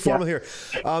trying to be Steven? formal here.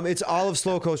 It's Olive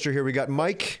Slow Coaster here. We got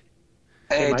Mike.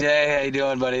 Hey, Mike. Jay, how you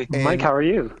doing, buddy? and, Mike, how are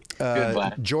you? Good,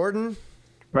 bud. Jordan,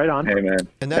 Right on. Hey, man.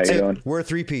 and that's How you it. doing? We're a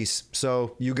three-piece,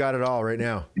 so you got it all right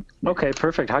now. Okay,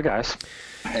 perfect. Hi, guys.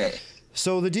 Hey.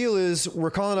 So the deal is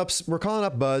we're calling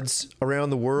up buds around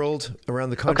the world, around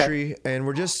the country, and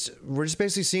we're just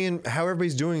basically seeing how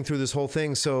everybody's doing through this whole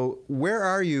thing. So where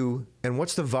are you, and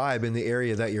what's the vibe in the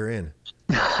area that you're in?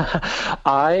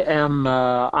 I'm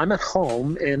at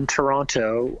home in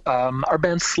Toronto. Our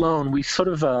band Sloan, we sort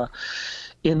of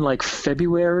in like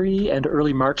February and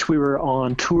early March, we were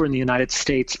on tour in the United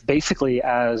States, basically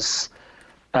as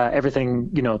everything,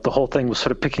 the whole thing was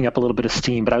sort of picking up a little bit of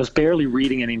steam, but I was barely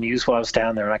reading any news while I was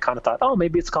down there, and I kind of thought, oh,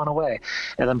 maybe it's gone away.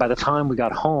 And then by the time we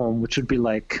got home, which would be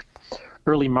like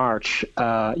early March,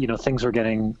 things were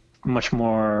getting much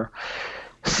more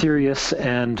serious,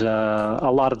 and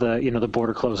a lot of the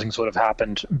border closings would have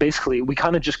happened. Basically, we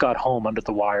kind of just got home under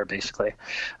the wire, basically.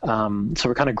 So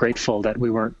we're kind of grateful that we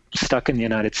weren't stuck in the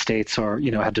United States or,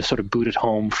 had to sort of boot it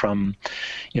home from,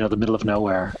 the middle of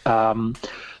nowhere.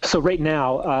 So right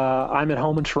now, I'm at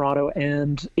home in Toronto,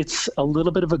 and it's a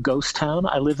little bit of a ghost town.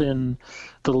 I live in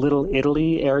the Little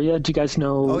Italy area. Do you guys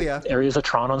know areas of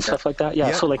Toronto and stuff like that?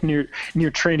 Yeah. So like near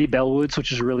Trinity Bellwoods,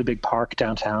 which is a really big park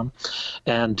downtown.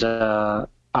 And I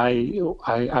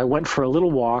went for a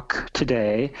little walk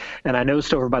today, and I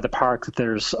noticed over by the park that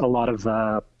there's a lot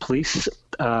of police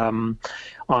on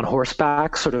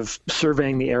horseback, sort of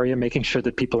surveying the area, making sure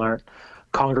that people aren't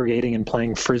congregating and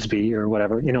playing frisbee or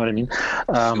whatever. You know what I mean?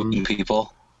 Shooting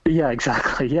people. Yeah,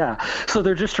 exactly. Yeah. So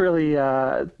they're just really,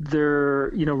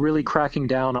 really cracking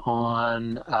down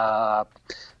on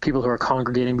people who are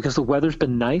congregating, because the weather's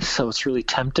been nice. So it's really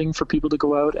tempting for people to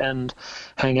go out and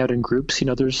hang out in groups.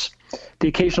 There's the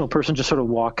occasional person just sort of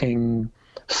walking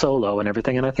solo and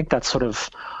everything. And I think that's sort of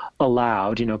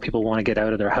allowed. People want to get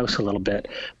out of their house a little bit,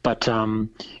 but,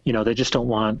 they just don't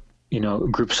want,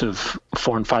 groups of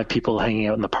 4 and 5 people hanging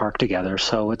out in the park together.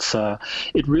 So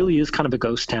it really is kind of a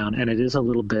ghost town, and it is a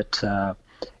little bit,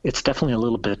 it's definitely a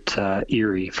little bit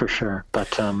eerie for sure.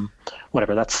 But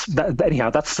whatever, anyhow,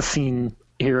 that's the scene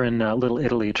here in Little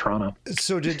Italy, Toronto.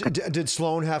 So did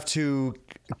Sloan have to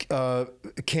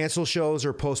cancel shows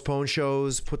or postpone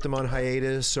shows, put them on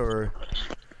hiatus, or?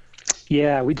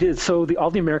 Yeah, we did. So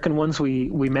all the American ones we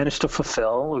managed to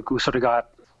fulfill. We sort of got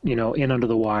in under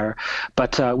the wire,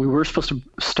 but we were supposed to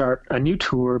start a new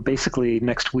tour basically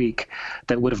next week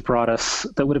that would have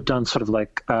done sort of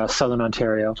like Southern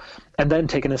Ontario, and then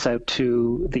taken us out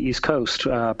to the East Coast,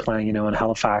 playing in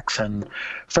Halifax and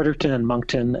Fredericton and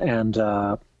Moncton and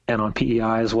on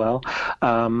PEI as well.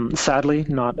 Sadly,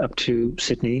 not up to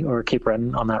Sydney or Cape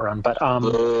Breton on that run, but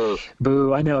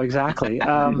boo, I know exactly.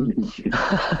 But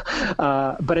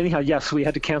anyhow, yes, we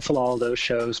had to cancel all of those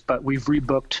shows, but we've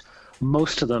rebooked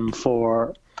most of them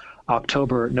for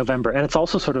October, November, and it's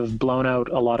also sort of blown out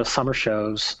a lot of summer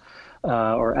shows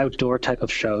or outdoor type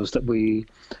of shows that we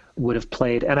would have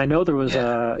played. And I know there was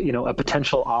a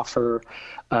potential offer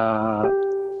to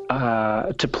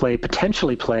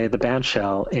potentially play the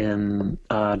Bandshell in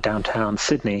downtown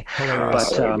Sydney.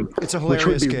 Hilarious. But it's a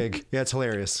hilarious gig. Yeah, it's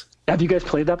hilarious. Have you guys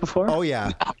played that before? Oh yeah.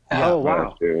 Oh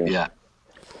wow. Yeah.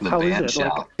 The How is it?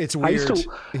 Bandshell. Like, It's weird. Is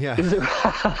there,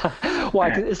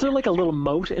 why? Is there like a little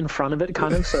moat in front of it,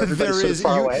 kind of? So everybody's There sort of is.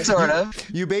 far away? Sort of.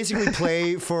 You basically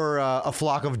play for a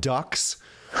flock of ducks.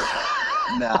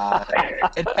 Nah,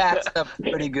 it packs up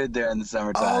pretty good there in the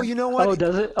summertime. Oh, you know what? Oh,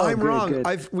 does it? Oh, I'm good, wrong.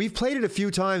 good. We've played it a few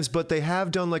times, but they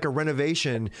have done like a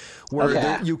renovation where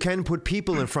Okay. you can put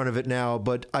people in front of it now.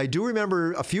 But I do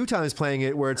remember a few times playing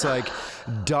it where it's like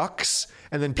ducks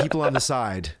and then people on the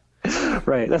side.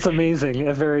 Right, that's amazing.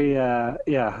 That's a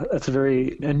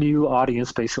new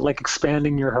audience, basically, like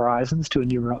expanding your horizons to a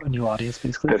new audience,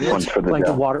 basically. This one's for the like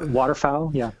the duck.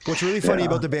 waterfowl. Yeah. What's really funny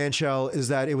about the Bandshell is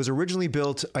that it was originally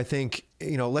built, I think,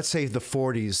 let's say the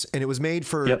 40s, and it was made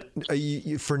for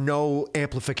for no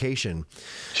amplification.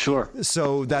 Sure.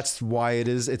 So that's why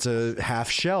it's a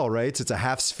half shell, right? It's a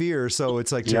half sphere, so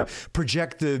it's like to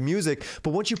project the music.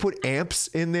 But once you put amps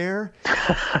in there,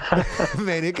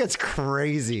 man, it gets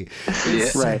crazy.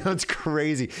 It sounds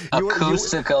crazy.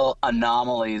 Acoustical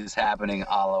anomalies happening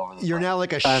all over the You're place. now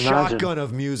like a shotgun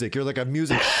of music. You're like a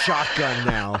music shotgun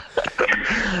now.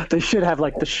 They should have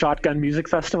like the Shotgun Music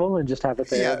Festival and just have it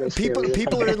there. Yeah,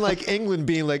 people are in like England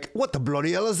being like, "What the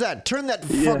bloody hell is that? Turn that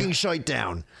fucking shite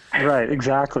down." Right,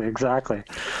 exactly.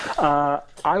 I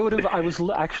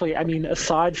mean,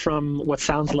 aside from what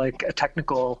sounds like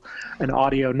an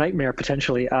audio nightmare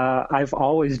potentially, I've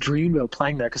always dreamed about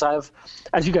playing there because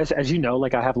as you know,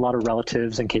 like I have a lot of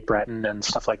relatives in Cape Breton and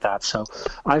stuff like that. So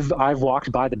I've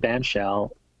walked by the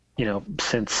Bandshell,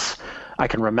 since I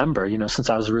can remember, since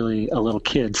I was really a little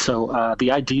kid. So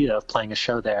the idea of playing a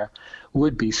show there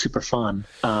would be super fun.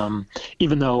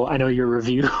 Even though I know your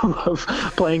review of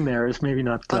playing there is maybe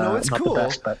not, it's not cool. the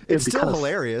best, but It's still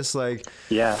hilarious. Like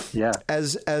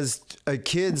as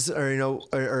kids,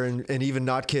 or and even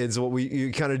not kids, what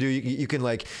you kind of do, you can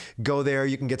like go there,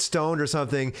 you can get stoned or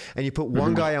something, and you put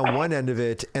one guy on one end of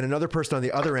it and another person on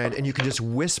the other end, and you can just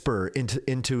whisper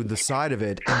into the side of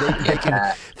it,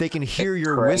 and they can hear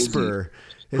your whisper.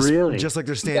 It's really? Just like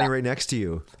they're standing right next to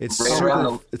you. It's it's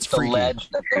the freaky. ledge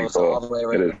that goes all the way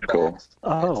right. It is cool.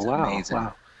 Oh, wow. Amazing.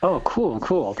 Wow. Oh,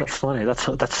 cool. That's funny.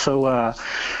 That's so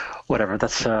whatever.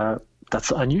 That's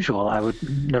unusual. I would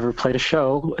never played a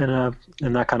show in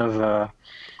that kind of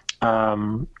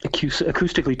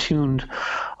acoustically tuned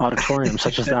auditorium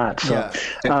such as that. So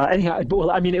anyhow,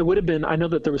 well, I mean, it would have been. I know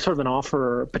that there was sort of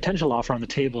an potential offer on the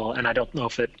table, and I don't know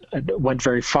if it went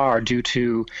very far due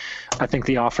to, I think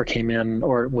the offer came in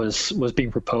or it was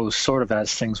being proposed sort of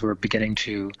as things were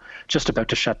just about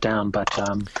to shut down. But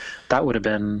that would have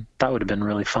been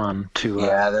really fun to.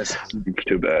 There's It's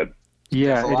too bad.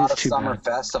 Yeah, a it lot is of too summer bad.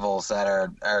 festivals that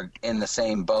are in the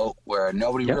same boat where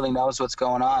nobody really knows what's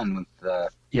going on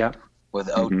with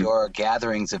outdoor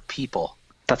gatherings of people.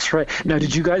 That's right. Now,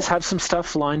 did you guys have some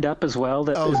stuff lined up as well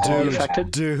that is being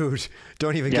affected? Dude,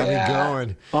 don't even get me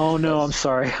going. Oh no, I'm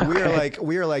sorry. We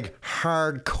are like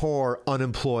hardcore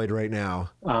unemployed right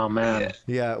now. Oh man.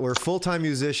 Yeah, we're full-time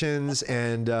musicians,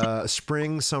 and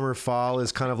spring, summer, fall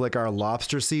is kind of like our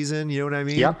lobster season. You know what I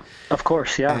mean? Yep. Of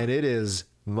course. Yeah. And it is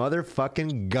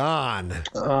motherfucking gone.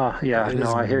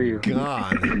 I hear you.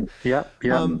 Gone. Yep.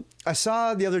 I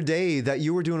saw the other day that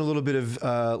you were doing a little bit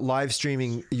of live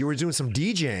streaming. You were doing some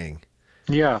DJing.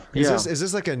 Yeah. Is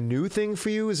this like a new thing for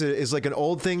you? Is like an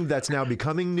old thing that's now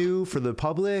becoming new for the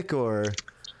public, or?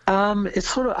 It's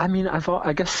sort of. I mean,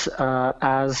 I guess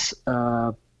as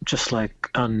just like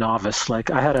a novice,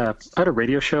 like I had a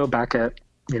radio show back at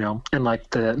in like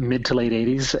the mid to late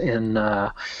 80s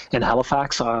in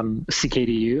Halifax on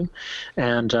CKDU,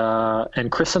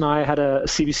 and Chris and I had a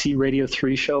CBC Radio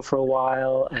 3 show for a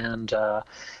while, and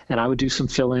I would do some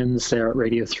fill-ins there at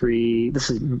Radio 3. This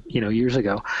is years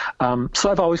ago. So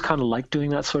I've always kind of liked doing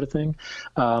that sort of thing.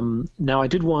 Now I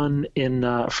did one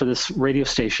for this radio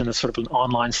station, it's sort of an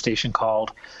online station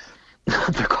called.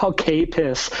 They're called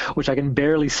K-Piss, which I can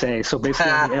barely say. So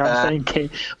basically, I'm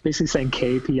saying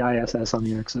K-P-I-S-S on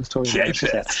the air. It's totally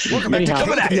K-Piss. Welcome back to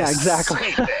K-Piss. Yeah,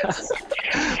 exactly.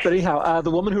 But anyhow, the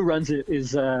woman who runs it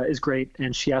is great,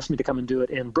 and she asked me to come and do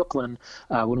it in Brooklyn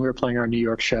when we were playing our New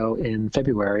York show in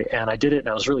February, and I did it, and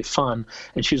it was really fun.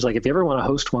 And she was like, "If you ever want to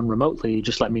host one remotely,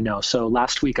 just let me know." So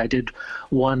last week I did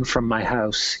one from my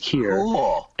house here,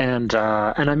 Cool. and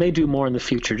I may do more in the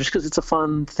future, just because it's a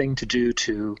fun thing to do.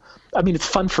 It's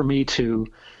fun for me to,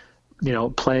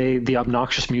 play the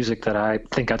obnoxious music that I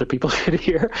think other people should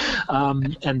hear.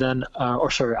 And then,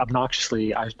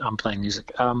 obnoxiously, I'm playing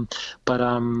music.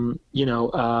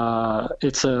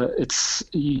 It's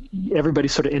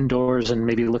everybody's sort of indoors and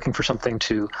maybe looking for something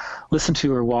to listen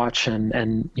to or watch.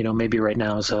 And maybe right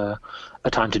now is a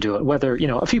time to do it, whether,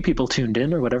 a few people tuned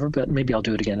in or whatever, but maybe I'll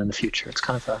do it again in the future. It's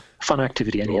kind of a fun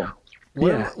activity anyhow.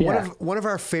 One of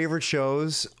our favorite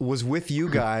shows was with you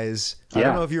guys. I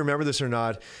don't know if you remember this or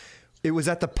not. It was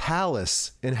at the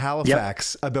Palace in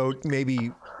Halifax about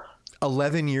maybe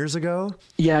 11 years ago.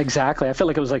 Yeah, exactly. I feel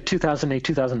like it was like 2008,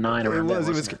 2009 or It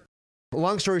was.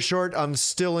 Long story short, I'm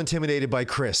still intimidated by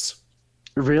Chris.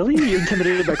 Really? You're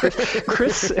intimidated by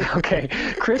Chris?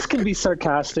 Chris can be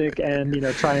sarcastic and,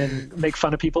 try and make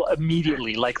fun of people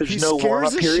immediately. Like there's no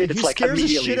warm-up period. It's like immediately. He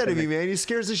scares the shit out of me, man. He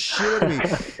scares the shit out of me.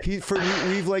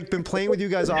 We've like been playing with you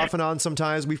guys off and on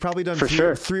sometimes. We've probably done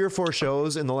three or four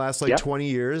shows in the last 20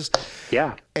 years.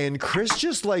 Yeah. And Chris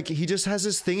just like, he just has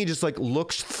this thing. He just like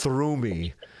looks through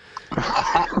me.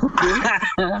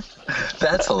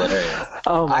 That's hilarious.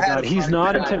 Oh my God, he's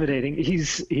not intimidating.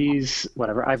 He's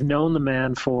whatever. I've known the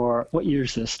man for what year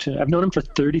is this? I've known him for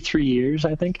 33 years,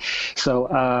 I think. So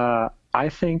I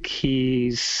think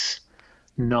he's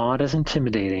not as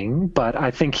intimidating, but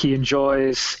I think he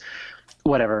enjoys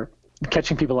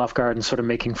catching people off guard and sort of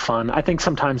making fun. I think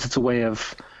sometimes it's a way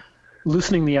of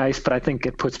loosening the ice, but I think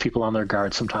it puts people on their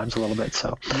guard sometimes a little bit.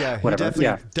 So yeah, he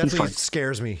definitely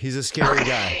scares me. He's a scary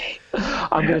guy.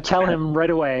 I'm going to tell him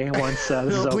right away once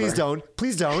this is over.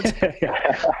 Please don't.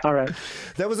 Yeah. All right.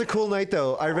 That was a cool night,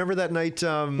 though. I remember that night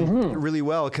really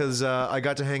well because I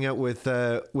got to hang out with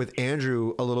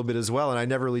Andrew a little bit as well, and I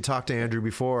never really talked to Andrew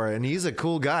before. And he's a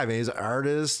cool guy, man. He's an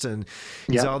artist, and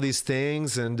he's all these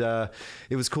things. And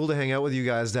it was cool to hang out with you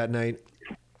guys that night.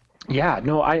 Yeah,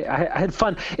 no, I had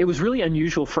fun. It was really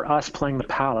unusual for us playing the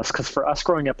Palace because for us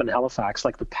growing up in Halifax,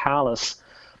 like the Palace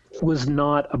was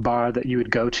not a bar that you would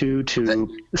go to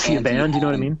see a band. You know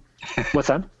what I mean? What's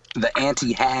that? The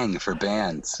anti-hang for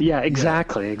bands. Yeah,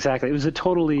 exactly. It was a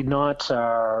totally not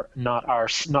part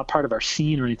of our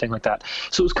scene or anything like that.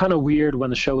 So it was kind of weird when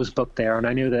the show was booked there, and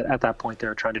I knew that at that point they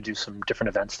were trying to do some different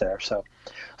events there. So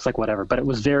it's like whatever. But it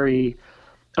was very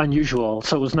unusual.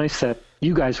 So it was nice that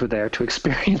you guys were there to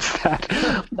experience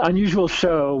that unusual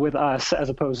show with us as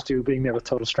opposed to being there with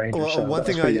total strangers. Well,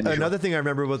 another thing I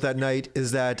remember about that night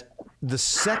is that the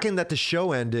second that the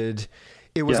show ended,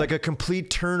 it was like a complete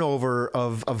turnover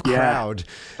of crowd.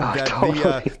 Oh,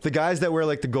 totally. The guys that wear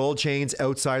like the gold chains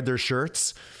outside their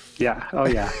shirts. Yeah. Oh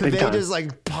yeah. They just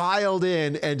like piled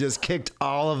in and just kicked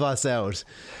all of us out.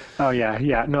 Oh yeah.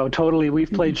 Yeah. No, totally.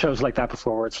 We've played shows like that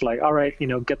before where it's like, all right,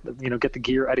 get the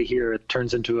gear out of here. It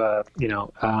turns into a,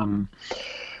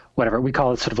 whatever we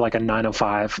call it, sort of like a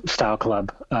 905 style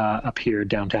club up here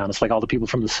downtown. It's like all the people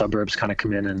from the suburbs kind of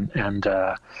come in and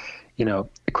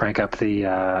crank up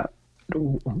the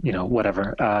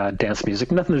dance music.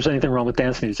 There's anything wrong with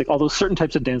dance music, although certain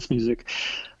types of dance music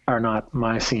are not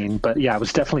my scene. But yeah, it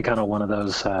was definitely kind of one of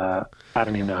those, I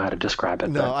don't even know how to describe it.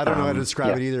 No, I don't know how to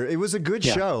describe it either. It was a good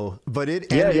show, but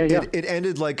it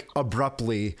ended like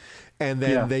abruptly. And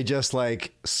then they just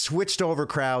like switched over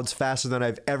crowds faster than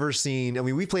I've ever seen. I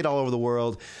mean, we played all over the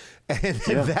world, and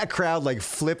that crowd like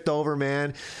flipped over,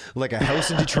 man, like a house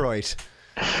in Detroit.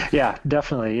 Yeah,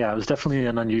 definitely. Yeah, it was definitely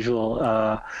an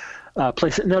unusual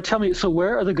place. Now, tell me, so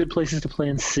where are the good places to play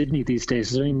in Sydney these days?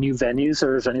 Is there any new venues,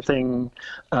 or is anything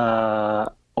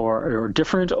or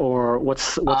different, or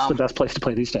what's the best place to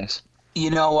play these days?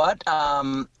 You know what?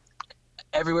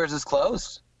 Everywhere's is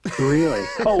closed. Really?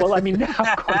 Oh, well, I mean,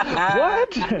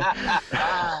 what?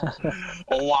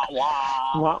 Wah,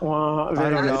 wah. Wah, wah. I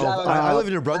Very don't good. know. I live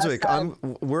in New Brunswick.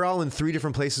 We're all in 3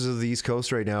 different places of the East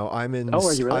Coast right now. I'm in. Oh,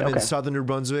 are you really? I'm in Okay. southern New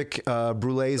Brunswick,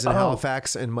 Brulee's in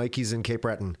Halifax, and Mikey's in Cape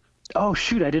Breton. Oh,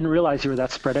 shoot. I didn't realize you were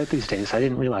that spread out these days. I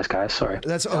didn't realize, guys. Sorry.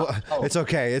 That's it's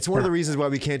okay. It's one of the reasons why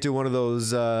we can't do one of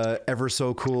those ever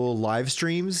so cool live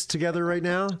streams together right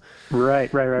now.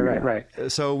 Right.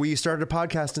 So we started a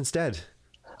podcast instead.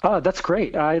 Oh, that's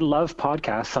great. I love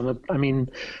podcasts.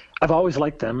 I've always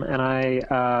liked them, and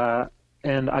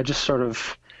I just sort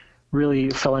of really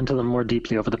fell into them more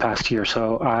deeply over the past year.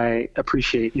 So I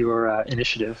appreciate your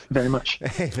initiative very much.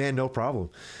 Hey man, no problem.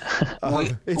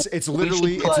 It's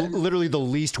literally the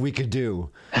least we could do.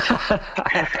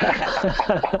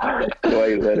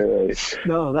 Quite literally.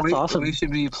 No, that's awesome. We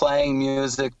should be playing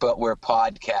music, but we're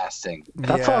podcasting.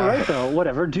 That's all right though.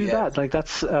 Whatever, do that. Like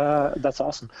that's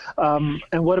awesome.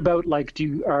 And what about like,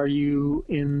 are you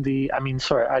in the? I mean,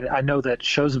 sorry, I know that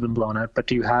shows have been blown out, but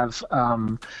do you have?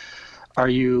 Are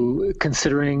you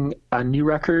considering a new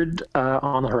record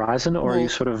on the horizon, or are you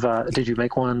sort of? Did you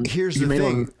make one? Here's the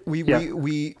thing: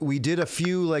 we did a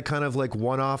few like kind of like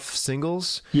one-off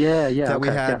singles. That we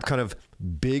had kind of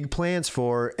big plans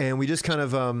for, and we just kind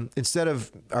of instead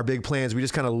of our big plans, we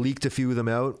just kind of leaked a few of them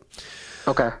out.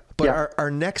 Okay. But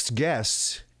our next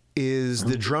guest is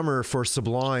the drummer for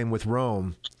Sublime with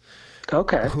Rome.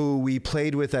 Okay. Who we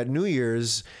played with at New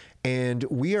Year's. And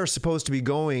we are supposed to be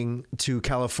going to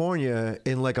California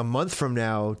in like a month from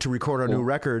now to record our new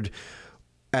record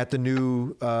at the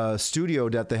new studio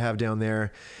that they have down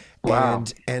there. Wow.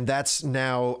 And that's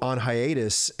now on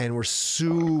hiatus, and we're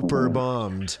super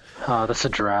bummed. Oh, that's a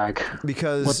drag.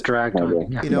 Because what drag?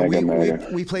 You know,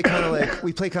 we play kind of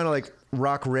like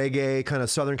rock reggae, kind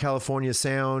of Southern California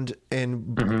sound,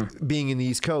 and being in the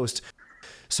East Coast.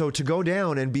 So to go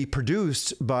down and be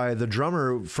produced by the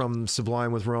drummer from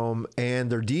Sublime with Rome and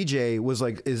their DJ was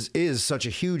like is such a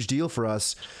huge deal for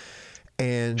us.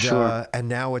 And and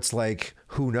now it's like,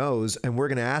 who knows? And we're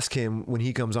gonna ask him when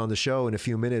he comes on the show in a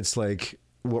few minutes, like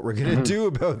what we're gonna do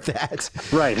about that.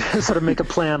 Right. Sort of make a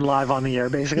plan live on the air,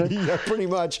 basically. Yeah, pretty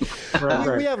much.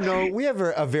 We have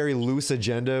a very loose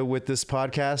agenda with this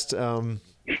podcast.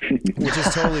 Which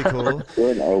is totally cool.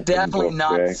 Definitely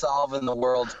not solving the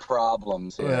world's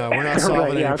problems. Yeah, we're not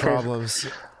solving any problems.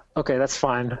 Okay, that's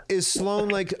fine. Is Sloan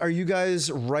like? Are you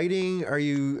guys writing?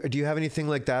 Do you have anything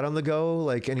like that on the go?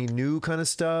 Like any new kind of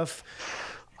stuff?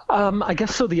 I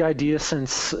guess so. The idea,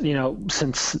 since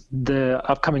the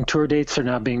upcoming tour dates are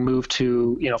now being moved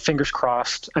to, fingers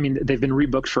crossed. I mean, they've been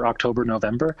rebooked for October,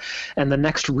 November, and the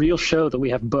next real show that we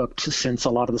have booked, since a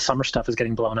lot of the summer stuff is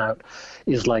getting blown out,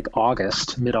 is like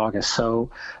mid-August. So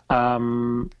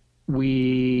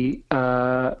we,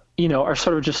 are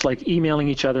sort of just like emailing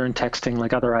each other and texting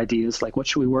like other ideas, like what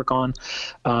should we work on?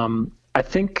 I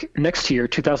think next year,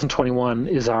 2021,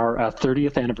 is our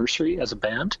 30th anniversary as a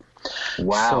band.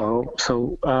 Wow.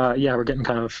 So we're getting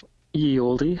kind of ye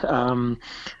oldie.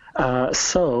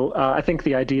 So I think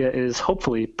the idea is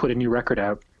hopefully put a new record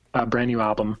out, a brand new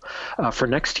album for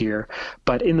next year.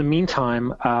 But in the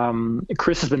meantime,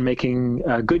 Chris has been making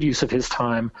good use of his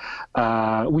time.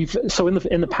 In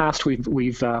the past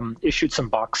we've issued some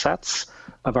box sets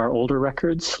of our older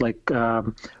records. Like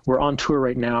we're on tour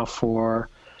right now for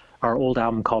our old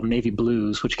album called Navy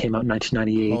Blues, which came out in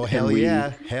 1998. Oh, hell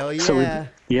yeah. Hell yeah. So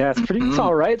it's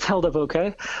all right. It's held up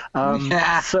okay.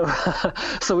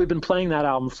 So we've been playing that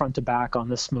album front to back on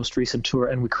this most recent tour,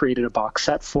 and we created a box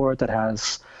set for it that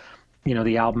has,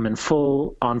 the album in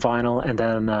full on vinyl, and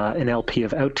then an LP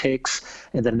of outtakes,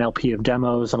 and then an LP of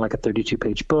demos, and like a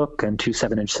 32-page book, and 2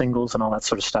 7-inch singles, and all that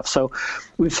sort of stuff. So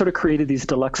we've sort of created these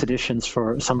deluxe editions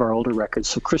for some of our older records.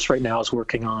 So Chris right now is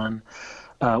working on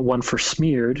one for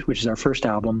Smeared, which is our first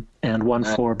album, and one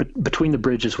for Between the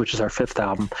Bridges, which is our 5th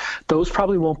album. Those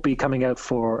probably won't be coming out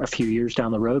for a few years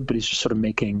down the road, but he's just sort of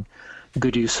making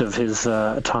good use of his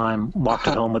time locked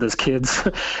at home with his kids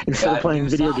instead of playing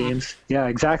video games. Yeah,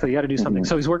 exactly. You got to do something.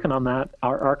 So he's working on that,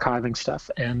 archiving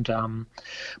stuff. And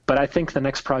but I think the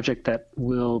next project that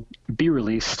will be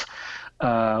released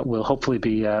will hopefully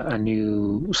be a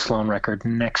new Sloan record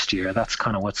next year. That's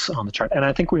kind of what's on the chart. And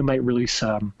I think we might release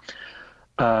a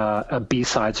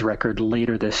B-sides record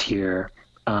later this year,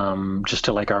 just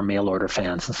to like our mail order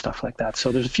fans and stuff like that.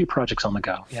 So there's a few projects on the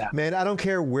go. Yeah, man, I don't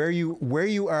care where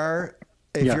you are.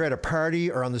 If you're at a party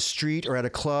or on the street or at a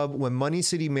club, when Money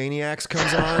City Maniacs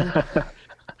comes on,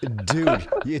 dude,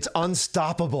 it's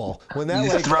unstoppable. When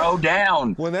that throw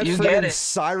down, when that freaking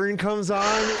siren comes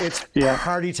on, it's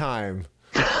party time.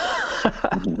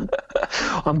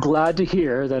 I'm glad to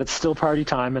hear that it's still party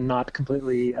time and not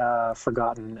completely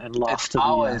forgotten and lost.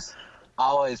 It's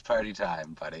always party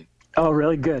time, buddy. Oh,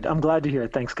 really? Good. I'm glad to hear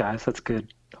it. Thanks, guys. That's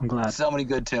good. I'm glad. So many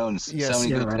good tunes. Yes. So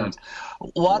many good right tunes.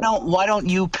 Why don't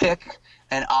you pick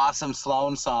an awesome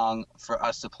Sloan song for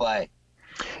us to play?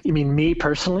 You mean me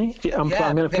personally? I'm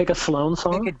going to pick a Sloan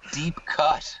song. Pick a deep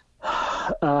cut.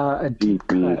 A deep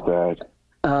cut. That.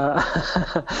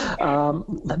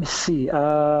 Let me see.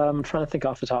 I'm trying to think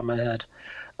off the top of my head.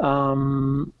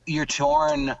 You're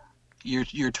torn.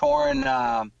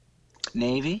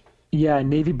 Navy. Yeah,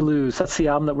 Navy Blues. That's the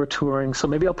album that we're touring. So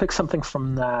maybe I'll pick something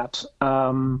from that.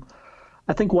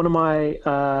 I think one of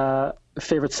my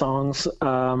favorite songs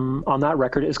on that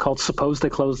record is called "Suppose They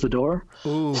Close the Door."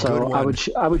 Ooh, so good one.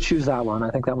 I would choose that one. I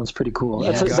think that one's pretty cool.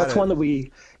 Yeah, that's one that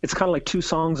it's kind of like two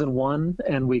songs in one,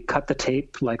 and we cut the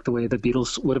tape like the way the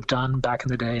Beatles would have done back in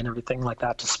the day and everything like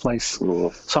that to splice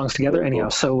songs together. Anyhow,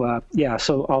 so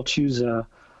so I'll choose.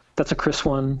 That's a Chris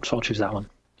one, so I'll choose that one.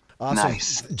 Awesome.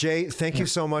 Nice. Jay, thank you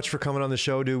so much for coming on the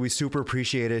show, dude. We super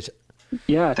appreciate it.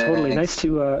 Yeah, totally. Thanks.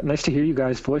 Nice to hear you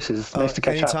guys' voices. Nice to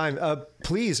catch up. Anytime.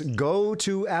 Please go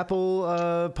to Apple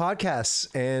Podcasts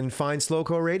and find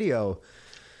Slowco Radio.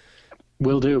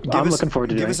 Will do. I'm looking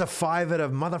forward to doing it. Give us a 5 out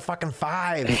of motherfucking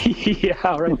 5. Yeah,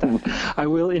 I'll write that. I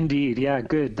will indeed. Yeah,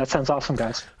 good. That sounds awesome,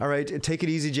 guys. All right, take it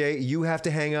easy, Jay. You have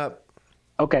to hang up.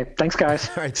 Okay, thanks, guys.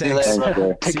 All right, See you thanks.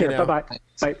 later. Take See you care. now. Bye-bye.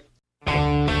 Bye.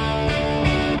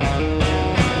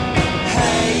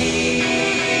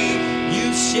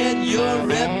 You've shed your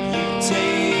reputation.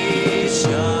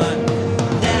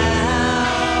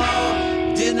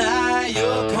 Now deny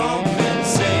your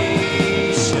compensation.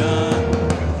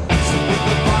 So put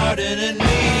the pardon in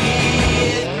me.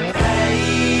 It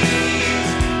pays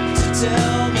to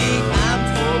tell me I'm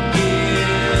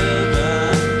forgiven.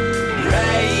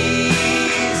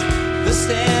 Raise the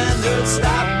standard,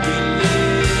 stop believing.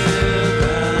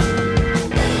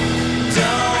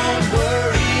 Don't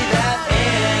worry that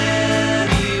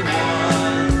anyone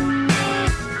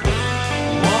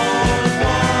won't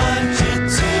want you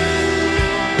to,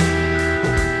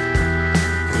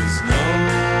 'cause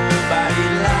nobody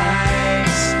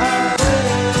likes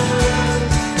others.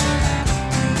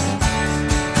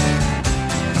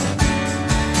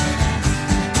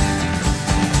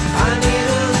 I need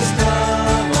a list of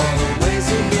all the ways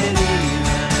to get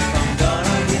even.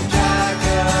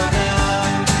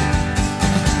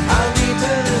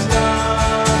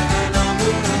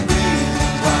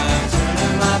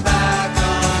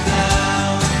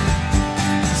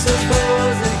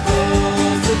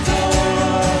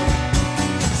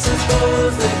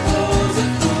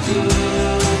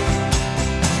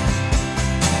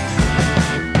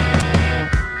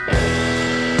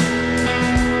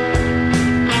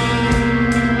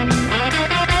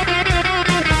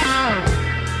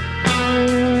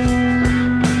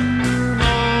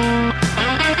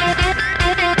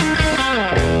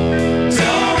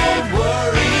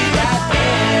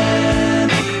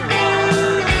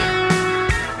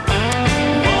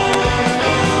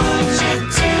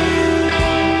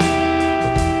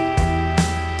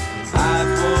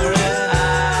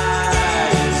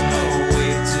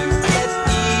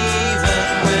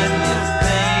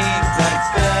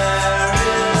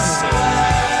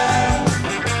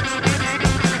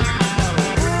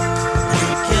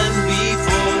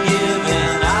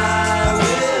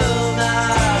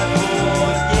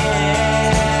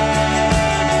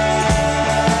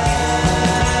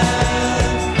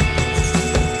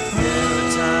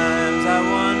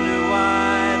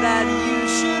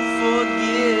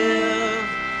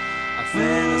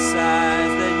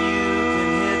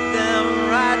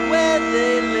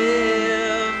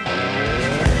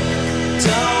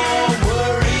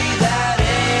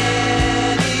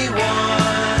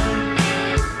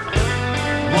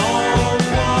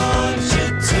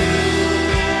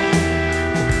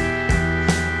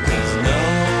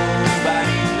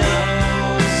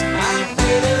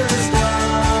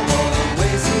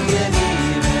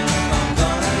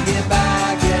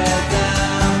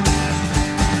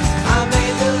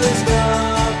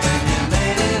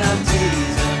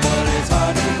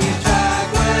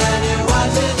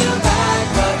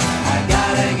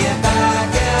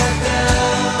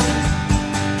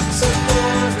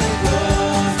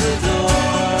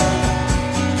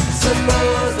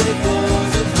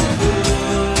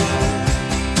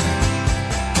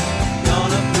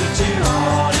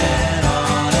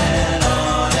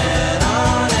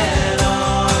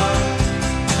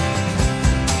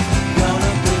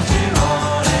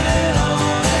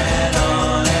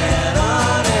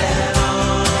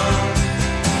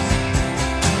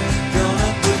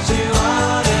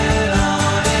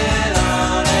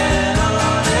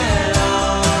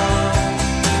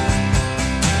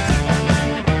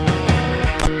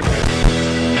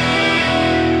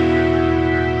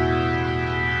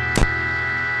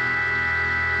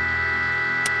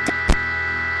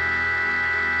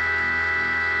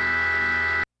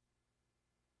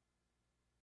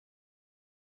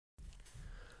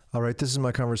 All right, this is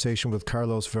my conversation with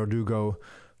Carlos Verdugo,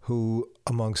 who,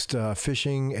 amongst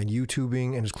fishing and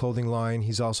YouTubing and his clothing line,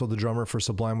 he's also the drummer for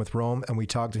Sublime with Rome, and we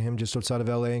talked to him just outside of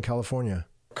LA in California.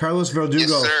 Carlos Verdugo.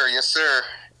 Yes, sir. Yes, sir.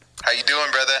 How you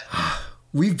doing, brother?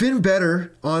 We've been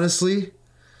better, honestly.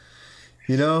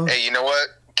 You know? Hey, you know what?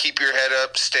 Keep your head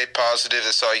up. Stay positive.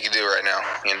 That's all you can do right now,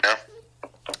 you know?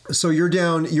 So you're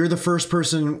the first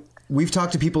person. We've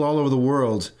talked to people all over the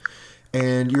world,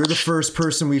 and you're the first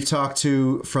person we've talked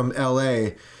to from LA,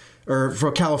 or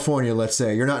from California, let's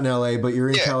say. You're not in LA, but you're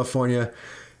in California.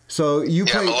 So you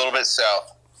play. I'm a little bit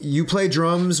south. You play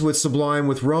drums with Sublime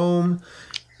with Rome.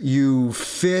 You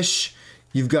fish.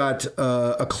 You've got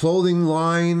a clothing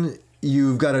line.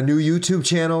 You've got a new YouTube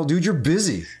channel. Dude, you're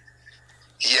busy.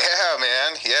 Yeah,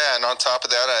 man. Yeah, and on top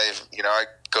of that, I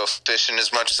go fishing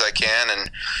as much as I can,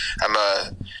 and I'm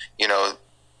a,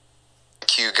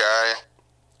 cute guy.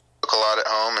 Cook a lot at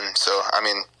home, and so I'm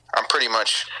pretty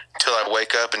much until I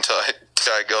wake up until I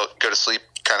go to sleep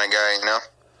kind of guy, you know.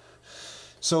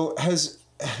 So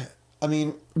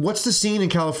what's the scene in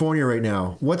California right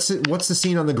now? What's the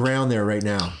scene on the ground there right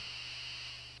now?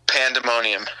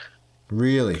 Pandemonium.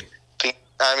 Really?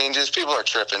 Just people are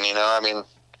tripping,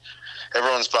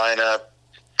 everyone's buying up,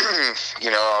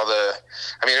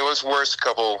 it was worse a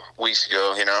couple weeks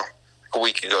ago, a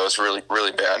week ago it was really,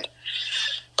 really bad.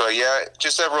 But yeah,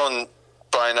 just everyone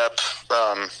buying up,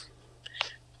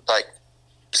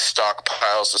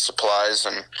 stockpiles of supplies,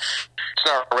 and it's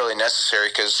not really necessary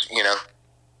because,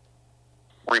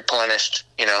 replenished,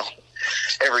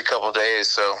 every couple of days.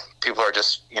 So people are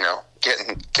just,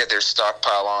 get their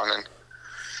stockpile on, and,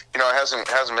 it hasn't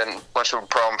been much of a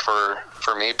problem for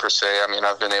me per se.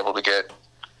 I've been able to get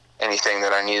anything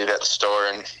that I needed at the store,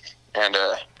 and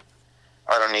I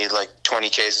don't need 20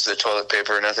 cases of toilet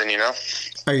paper or nothing,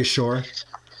 Are you sure?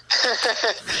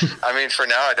 For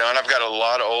now I don't. I've got a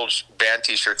lot of old band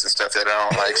T-shirts and stuff that I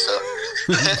don't like. So,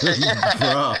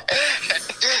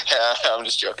 yeah, I'm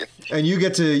just joking. And you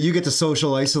get to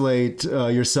social isolate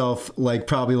yourself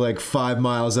probably 5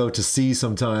 miles out to sea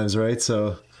sometimes, right?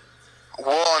 So.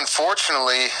 Well,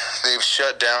 unfortunately, they've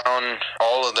shut down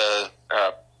all of the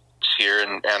here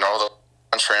and all the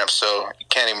launch ramps, so you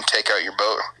can't even take out your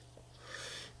boat.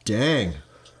 Dang.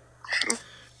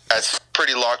 That's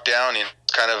pretty locked down.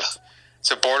 It's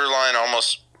a borderline,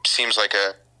 almost seems like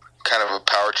a kind of a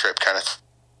power trip kind of thing.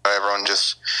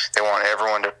 They want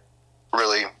everyone to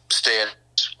really stay in,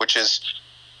 which is,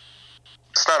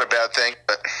 it's not a bad thing,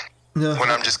 but when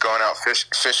I'm just going out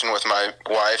fishing with my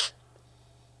wife,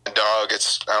 dog, I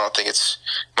don't think it's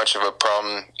much of a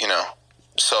problem,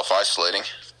 self-isolating.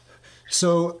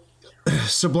 So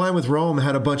Sublime with Rome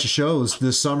had a bunch of shows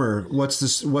this summer. What's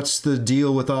the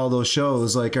deal with all those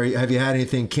shows? Have you had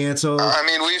anything canceled?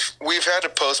 We've had to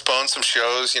postpone some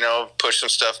shows, push some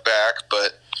stuff back,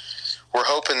 but we're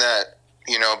hoping that,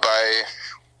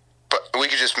 but we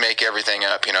could just make everything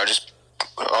up,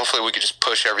 hopefully we could just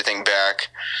push everything back,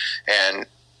 and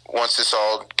once this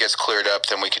all gets cleared up,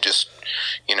 then we could just,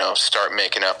 start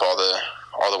making up all the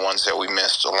ones that we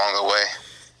missed along the way.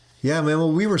 Yeah, man.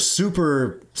 Well, we were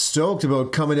super stoked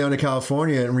about coming down to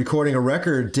California and recording a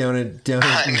record down at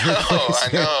I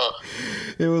know.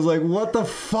 It was like, what the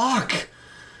fuck?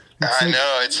 I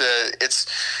know. It's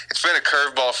been a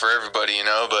curveball for everybody,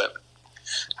 but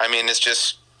it's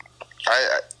just,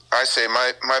 I say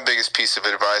my biggest piece of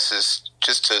advice is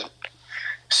just to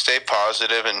stay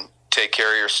positive and take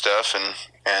care of your stuff, and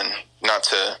not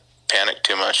to panic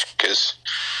too much, because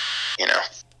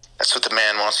that's what the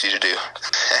man wants you to do.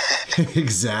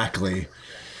 Exactly.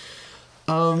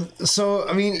 So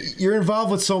you're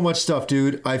involved with so much stuff,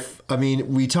 dude.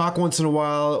 We talk once in a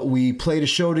while. We played a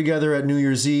show together at New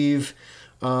Year's Eve.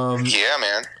 Yeah,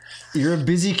 man. You're a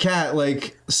busy cat.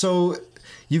 So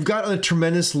you've got a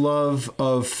tremendous love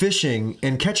of fishing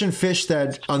and catching fish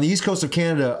that on the East Coast of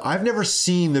Canada, I've never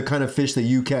seen the kind of fish that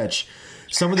you catch.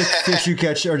 Some of the fish you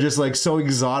catch are just so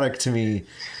exotic to me.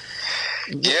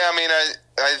 Yeah,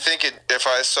 I think if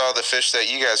I saw the fish that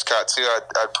you guys caught too,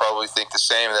 I'd probably think the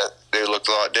same, that they looked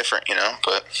a lot different,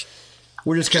 but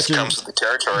we're just catching, comes with the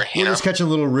territory. We're just catching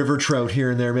little river trout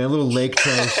here and there, man, little lake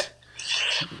trout.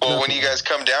 Well, when you guys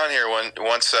come down here,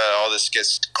 once all this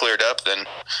gets cleared up, then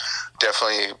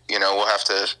definitely, we'll have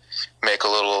to make a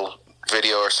little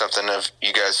video or something of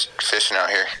you guys fishing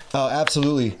out here. Oh,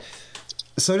 absolutely.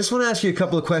 So I just want to ask you a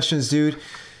couple of questions, dude.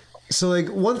 So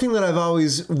one thing that I've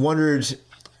always wondered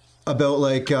about,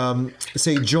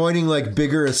 say joining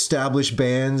bigger established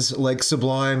bands like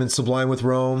Sublime and Sublime with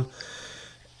Rome,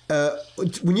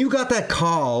 when you got that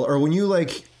call, or when you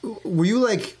were you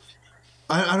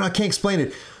I can't explain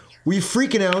it. Were you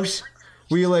freaking out?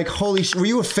 Were you like, were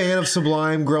you a fan of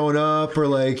Sublime growing up, or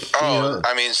like?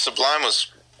 I mean, Sublime was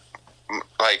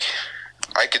like,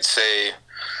 I could say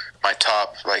my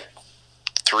top like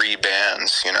 3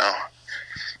 bands.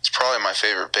 It's probably my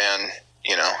favorite band.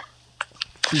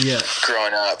 Yeah.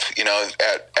 Growing up,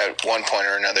 at one point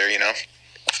or another,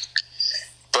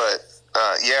 But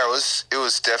it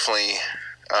was definitely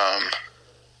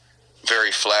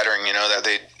very flattering, that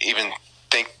they even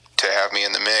think to have me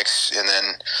in the mix, and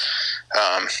then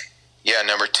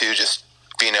number 2, just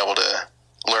being able to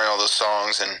learn all those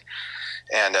songs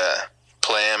and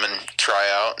play them and try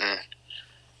out, and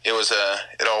it was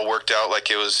it all worked out like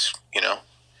it was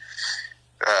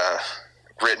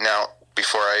written out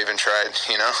before I even tried.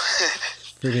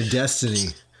 Freaking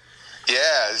destiny.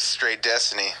 Yeah, it's straight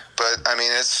destiny. But I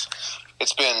mean, it's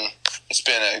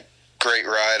been a great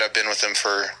ride. I've been with them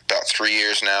for about 3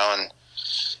 years now, and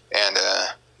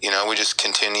we just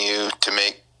continue to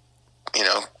make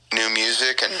new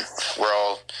music, and we're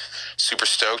all super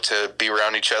stoked to be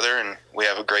around each other, and we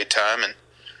have a great time, and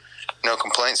no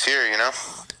complaints here.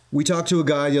 We talked to a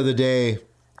guy the other day,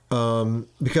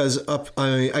 because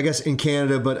I guess in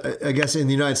Canada, but I guess in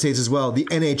the United States as well, the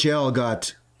NHL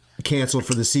got canceled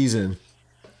for the season.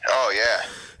 Oh yeah.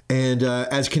 And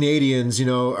as Canadians,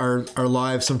 our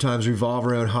lives sometimes revolve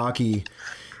around hockey,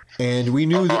 and we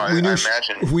knew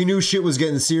we knew shit was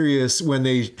getting serious when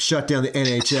they shut down the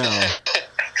NHL.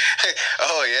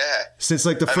 Oh yeah. Since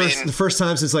like the first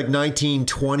time since like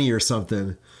 1920 or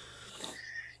something.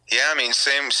 Yeah, I mean,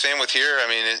 same with here. I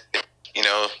mean,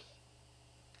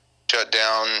 shut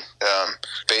down.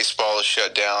 Baseball is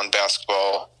shut down.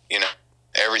 Basketball,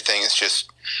 everything has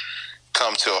just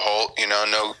come to a halt.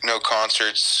 No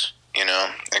concerts.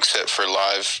 Except for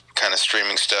live kind of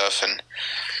streaming stuff, and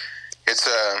it's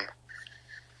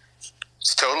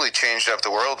totally changed up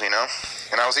the world. And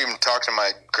I was even talking to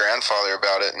my grandfather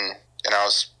about it, and I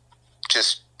was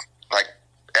just like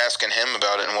asking him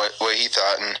about it and what he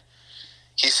thought, and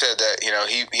he said that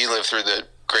he lived through the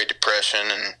Great Depression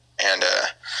and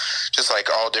just like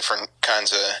all different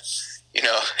kinds of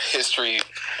history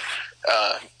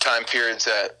time periods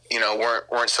that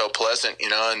weren't so pleasant,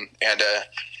 and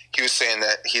he was saying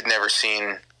that he'd never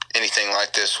seen anything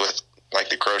like this with like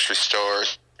the grocery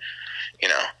stores,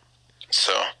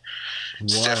 so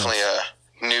it's definitely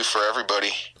new for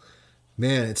everybody.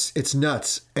 Man, it's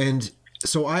nuts. And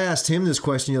so I asked him this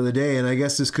question the other day, and I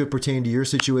guess this could pertain to your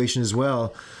situation as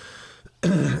well.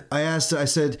 I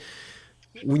said,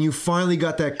 when you finally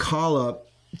got that call up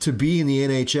to be in the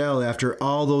NHL after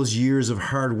all those years of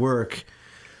hard work,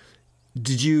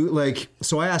 did you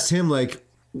so I asked him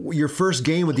your first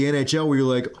game with the NHL where you're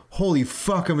like, holy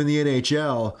fuck, I'm in the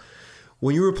NHL.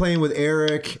 When you were playing with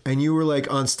Eric and you were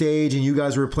on stage and you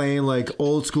guys were playing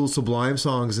old school Sublime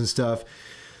songs and stuff,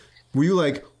 were you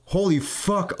like, holy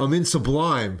fuck, I'm in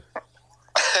Sublime?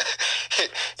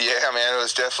 Yeah, man, it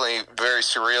was definitely very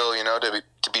surreal,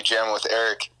 to be jamming with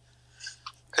Eric.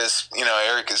 Because,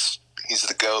 Eric he's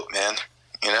the GOAT, man,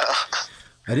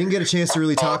 I didn't get a chance to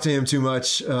really talk to him too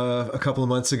much a couple of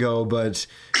months ago, but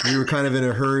we were kind of in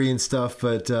a hurry and stuff.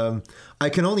 But I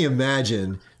can only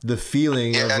imagine the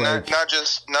feeling of not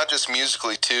just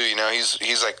musically too.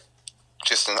 He's like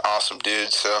just an awesome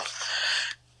dude. So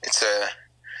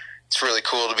it's really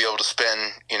cool to be able to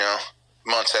spend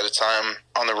months at a time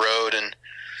on the road and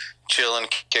chilling,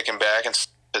 kicking back, and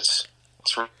it's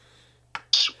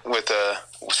with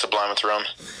Sublime with Rome.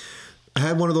 I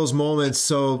had one of those moments.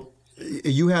 So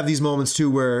you have these moments too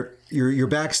where you're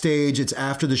backstage, it's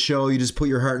after the show, you just put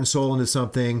your heart and soul into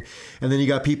something, and then you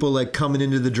got people coming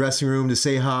into the dressing room to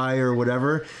say hi or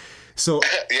whatever. So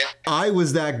yeah. I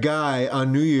was that guy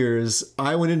on New Year's.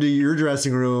 I went into your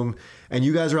dressing room and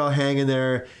you guys were all hanging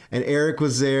there, and Eric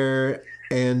was there,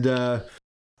 and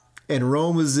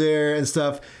Rome was there and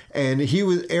stuff, and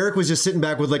Eric was just sitting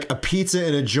back with a pizza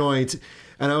and a joint,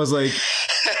 and I was like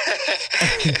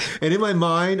and in my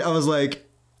mind I was like,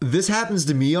 this happens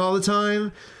to me all the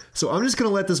time, so I'm just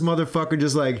gonna let this motherfucker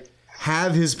just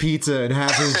have his pizza and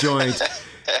have his joint,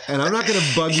 and I'm not gonna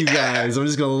bug you guys. I'm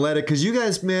just gonna let it, because you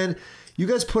guys, man, you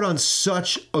guys put on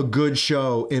such a good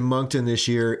show in Moncton this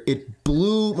year. It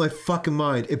blew my fucking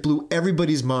mind. It blew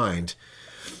everybody's mind.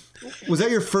 Was that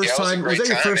your first time? Was that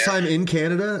your first time in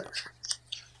Canada?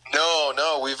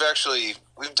 No, we've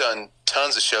done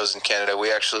tons of shows in Canada.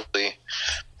 We actually,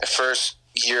 the first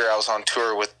year I was on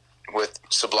tour with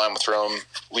Sublime with Rome,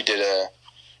 we did a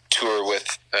tour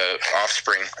with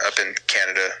Offspring up in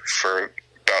Canada for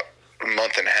about a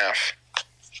month and a half.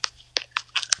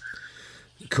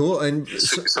 Cool. And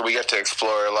so we got to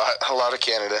explore a lot of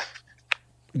Canada.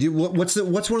 What's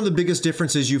one of the biggest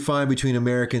differences you find between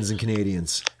Americans and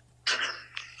Canadians?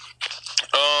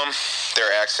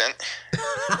 Their accent.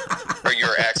 Or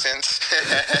your accents.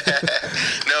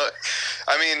 No,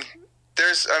 I mean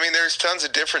there's tons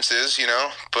of differences, you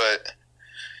know, but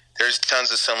there's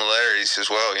tons of similarities as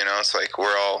well, you know. It's like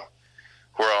we're all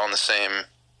on the same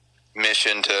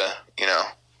mission to, you know,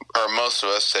 or most of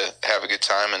us, to have a good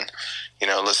time and, you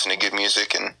know, listen to good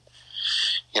music and,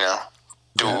 you know,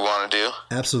 do what we want to do.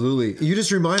 Absolutely. You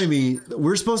just reminded me,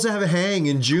 we're supposed to have a hang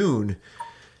in June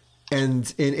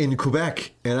and in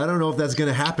Quebec, and I don't know if that's going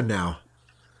to happen now.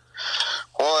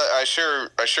 Well, I sure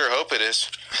hope it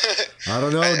is. I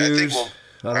don't know, dude.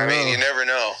 I mean, you never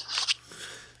know.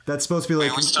 That's supposed to be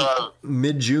like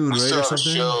mid-June, right, or something? We still have a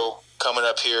show coming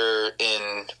up here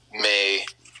in May,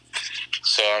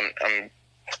 so I'm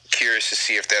curious to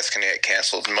see if that's going to get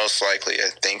canceled. Most likely, I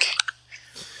think,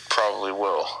 probably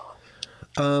will.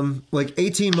 Like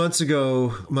 18 months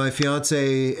ago, my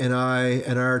fiance and I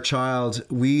and our child,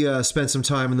 we spent some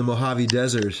time in the Mojave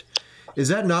Desert. Is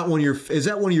that one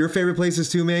of your favorite places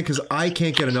too, man? Because I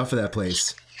can't get enough of that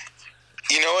place.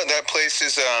 You know what? That place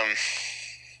is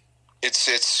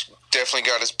it's definitely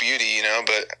got its beauty, you know,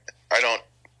 but I don't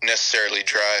necessarily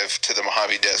drive to the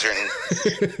Mojave Desert and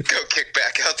go kick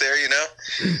back out there, you know.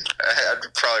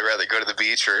 I'd probably rather go to the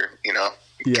beach or, you know,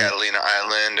 Catalina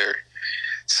Island or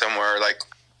somewhere like,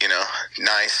 you know,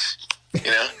 nice,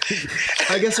 you know.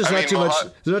 I guess there's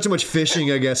not too much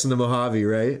fishing, I guess, in the Mojave,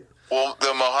 right? Well,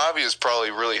 the Mojave is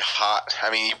probably really hot. I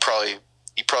mean, you probably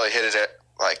hit it at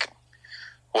like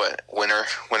what,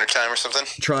 wintertime or something?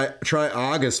 Try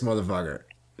August, motherfucker.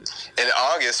 In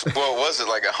August, what was it,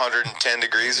 like 110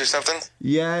 degrees or something?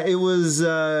 Yeah, it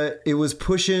was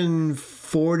pushing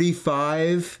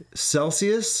 45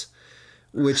 Celsius,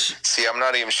 which... See, I'm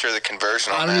not even sure the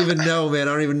conversion on that. I don't even know, man.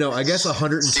 I don't even know. I guess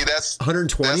 100. See, that's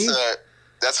 120.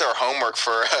 That's our homework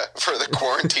for the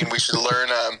quarantine. We should learn.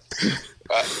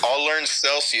 I'll learn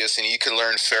Celsius, and you can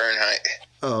learn Fahrenheit.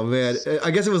 Oh man, I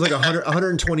guess it was like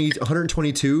 120,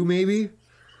 122, maybe,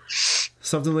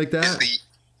 something like that.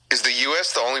 Is the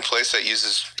U.S. the only place that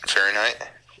uses Fahrenheit?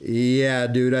 Yeah,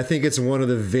 dude. I think it's one of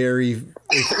the very.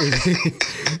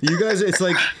 You guys, it's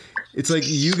like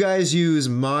you guys use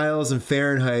miles and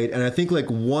Fahrenheit, and I think like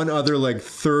one other like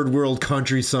third world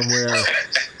country somewhere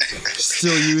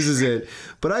still uses it.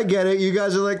 But I get it. You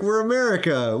guys are like, we're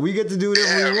America. We get to do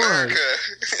whatever we want.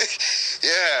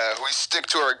 Yeah, we stick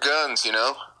to our guns, you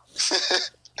know.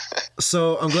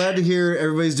 So I'm glad to hear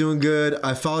everybody's doing good.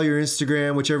 I follow your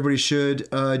Instagram, which everybody should.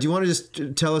 Do you want to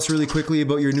just tell us really quickly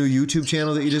about your new YouTube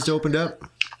channel that you just opened up?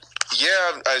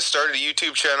 Yeah, I started a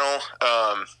YouTube channel.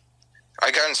 I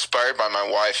got inspired by my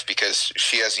wife because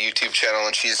she has a YouTube channel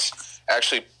and she's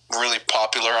actually really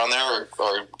popular on there,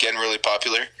 or getting really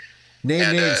popular.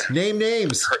 Name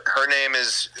names. Her name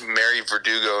is Mary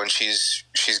Verdugo, and she's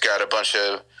got a bunch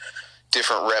of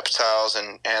different reptiles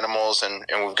and animals, and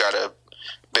we've got a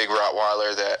big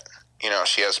Rottweiler that, you know,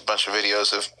 she has a bunch of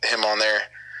videos of him on there.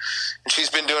 And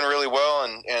she's been doing really well,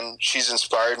 and she's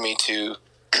inspired me to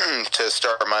to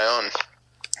start my own.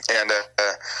 And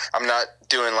I'm not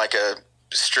doing like a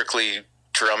strictly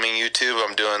drumming YouTube.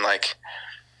 I'm doing like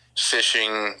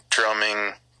fishing,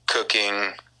 drumming,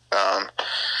 cooking,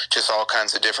 just all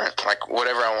kinds of different, like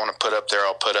whatever I want to put up there,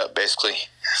 I'll put up basically.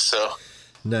 So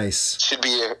nice. Should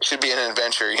be an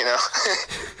adventure, you know.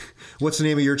 What's the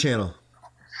name of your channel?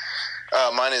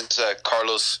 Mine is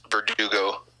Carlos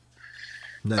Verdugo.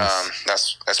 Nice.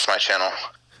 That's my channel.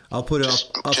 I'll put a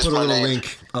little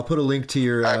link. I'll put a link to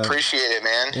your. I appreciate it,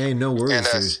 man. Hey, no worries,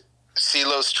 and, dude.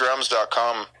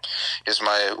 CelosDrums.com is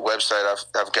my website.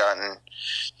 I've gotten.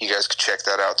 You guys could check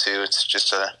that out too. It's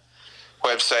just a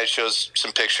website, shows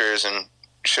some pictures and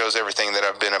shows everything that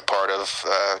I've been a part of,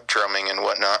 drumming and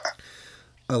whatnot.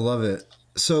 I love it.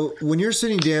 So when you're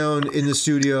sitting down in the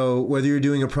studio, whether you're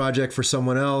doing a project for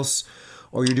someone else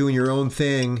or you're doing your own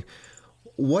thing,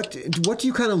 what do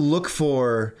you kind of look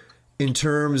for in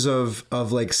terms of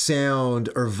like sound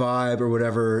or vibe or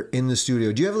whatever in the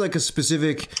studio? Do you have like a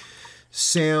specific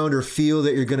sound or feel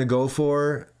that you're going to go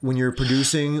for when you're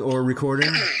producing or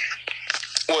recording?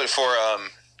 What,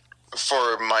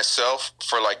 for myself,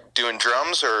 for like doing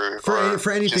drums or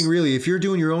for anything just, really? If you're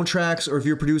doing your own tracks or if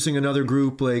you're producing another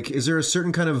group, like, is there a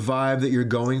certain kind of vibe that you're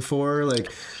going for? Like,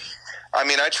 I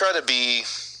mean, I try to be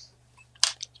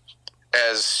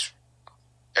as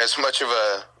much of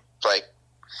a like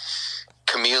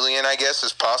chameleon, I guess,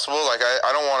 as possible. Like,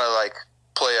 I don't want to like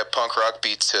play a punk rock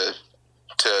beat to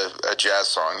a jazz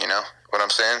song, you know what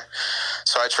I'm saying?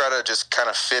 So I try to just kind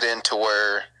of fit into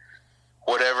where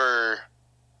whatever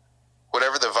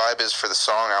the vibe is for the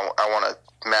song, I want to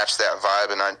match that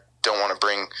vibe, and I don't want to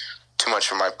bring too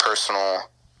much of my personal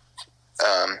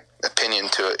opinion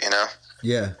to it, you know?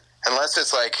 Yeah. Unless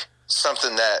it's like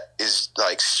something that is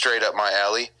like straight up my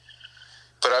alley.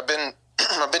 But I've been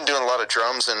doing a lot of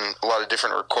drums and a lot of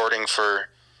different recording for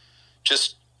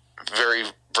just a very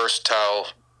versatile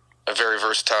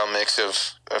mix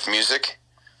of music.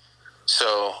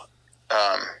 So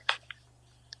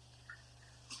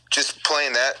just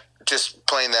playing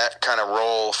that kind of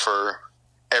role for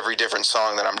every different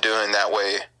song that I'm doing, that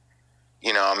way,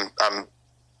 you know, I'm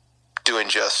doing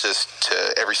justice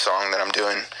to every song that I'm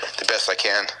doing the best I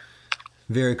can.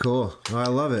 Very cool. Oh, I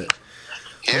love it.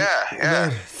 Yeah.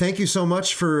 Man, thank you so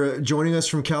much for joining us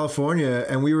from California.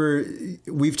 And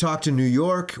we've talked to New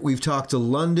York, we've talked to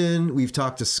London, we've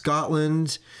talked to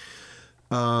Scotland,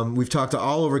 we've talked to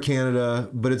all over Canada.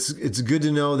 But it's good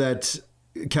to know that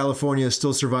California is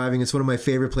still surviving. It's one of my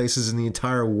favorite places in the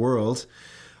entire world.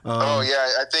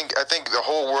 I think the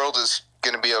whole world is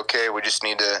going to be okay. We just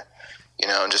need to, you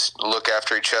know, just look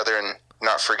after each other and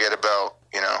not forget about,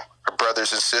 you know, our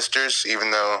brothers and sisters,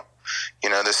 even though, you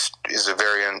know, this is a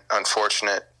very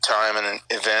unfortunate time and an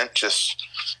event. Just,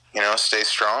 you know, stay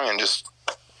strong, and just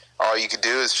all you could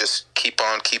do is just keep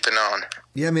on keeping on.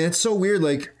 Yeah, man, it's so weird.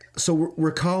 Like, so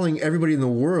we're calling everybody in the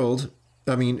world,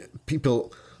 I mean,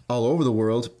 people all over the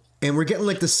world, and we're getting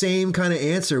like the same kind of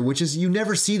answer, which is you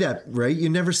never see that, right? You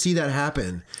never see that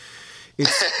happen.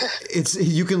 It's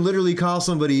you can literally call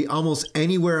somebody almost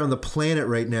anywhere on the planet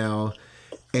right now,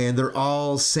 and they're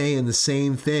all saying the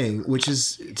same thing, which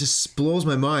is just blows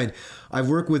my mind. I've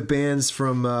worked with bands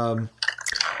from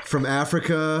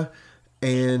Africa,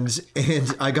 and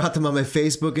I got them on my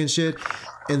Facebook and shit,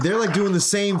 and they're like doing the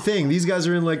same thing. These guys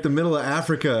are in like the middle of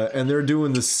Africa, and they're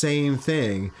doing the same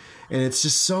thing, and it's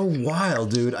just so wild,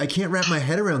 dude. I can't wrap my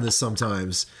head around this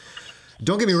sometimes.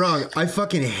 Don't get me wrong, I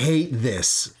fucking hate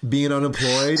this, being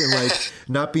unemployed and like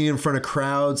not being in front of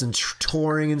crowds and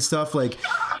touring and stuff. Like,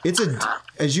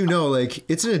 as you know, like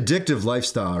it's an addictive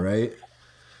lifestyle, right?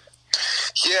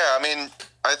 Yeah, I mean,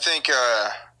 I think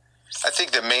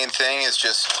the main thing is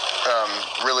just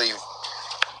really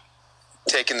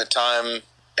taking the time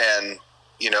and,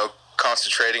 you know,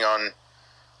 concentrating on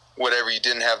whatever you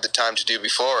didn't have the time to do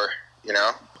before, you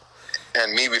know.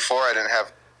 And me, before, I didn't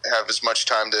have as much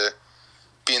time to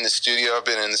be in the studio. I've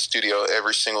been in the studio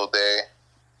every single day,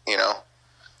 you know,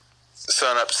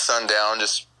 sun up to sundown,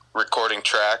 just recording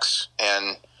tracks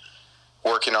and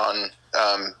working on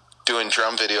doing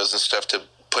drum videos and stuff to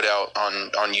put out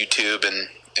on YouTube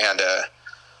and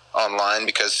online,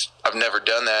 because I've never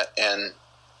done that, and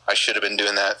I should have been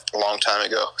doing that a long time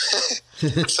ago.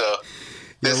 So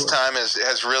this time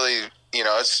has really, you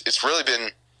know, it's really been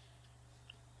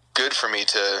good for me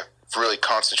to really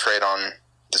concentrate on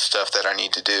the stuff that I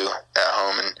need to do at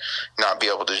home and not be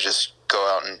able to just go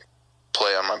out and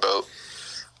play on my boat.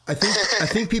 I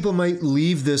think people might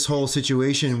leave this whole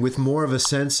situation with more of a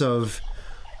sense of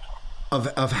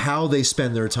how they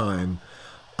spend their time.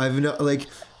 Like,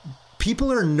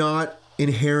 people are not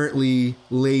inherently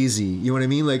lazy. You know what I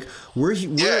mean? Like,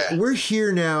 we're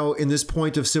here now in this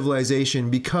point of civilization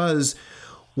because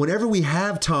whenever we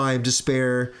have time to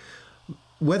spare,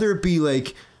 whether it be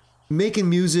like making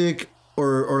music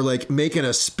or like making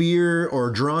a spear or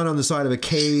drawing on the side of a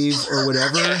cave or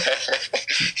whatever,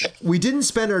 we didn't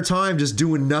spend our time just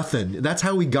doing nothing. That's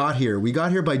how we got here. We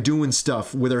got here by doing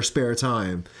stuff with our spare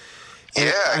time. And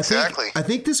yeah, exactly. I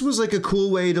think this was like a cool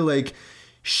way to like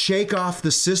shake off the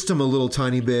system a little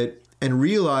tiny bit and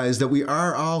realize that we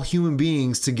are all human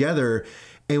beings together,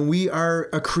 and we are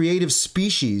a creative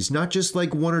species, not just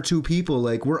like one or two people.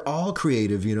 Like, we're all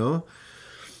creative, you know?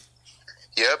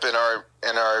 Yep, in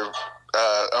our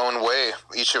own way,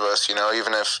 each of us, you know,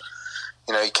 even if,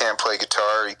 you know, you can't play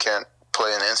guitar, you can't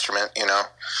play an instrument, you know,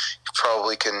 you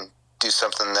probably can do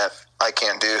something that I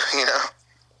can't do, you know?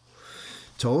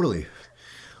 Totally.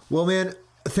 Well, man,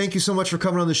 thank you so much for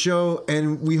coming on the show,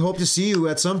 and we hope to see you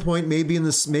at some point, maybe in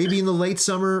the late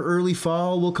summer, early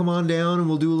fall. We'll come on down and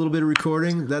we'll do a little bit of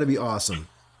recording. That'd be awesome.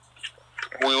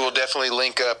 We will definitely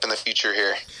link up in the future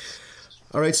here.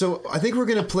 All right, so I think we're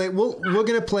gonna play. We're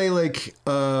gonna play like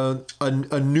a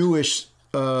newish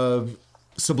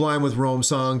Sublime with Rome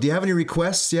song. Do you have any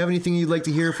requests? Do you have anything you'd like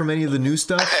to hear from any of the new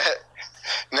stuff?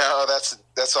 No,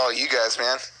 that's all you guys,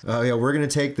 man. Oh yeah, we're gonna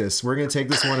take this. We're gonna take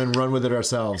this one and run with it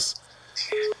ourselves.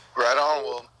 Right on.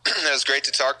 Well, it was great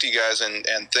to talk to you guys, and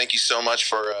thank you so much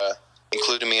for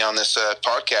including me on this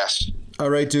podcast. All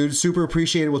right, dude. Super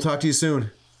appreciate it. We'll talk to you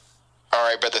soon. All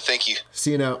right, brother. Thank you.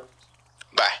 See you now.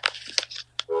 Bye.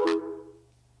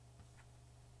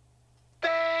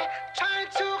 They try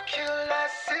to kill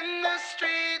us in the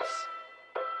streets.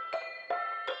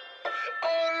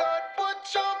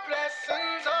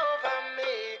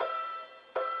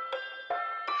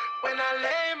 I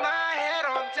lay my head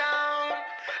on down,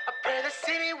 I pray the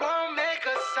city won't make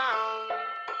a sound.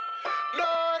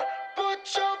 Lord, put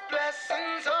your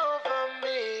blessings over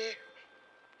me.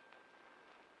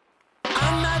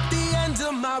 I'm at the end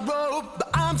of my rope, but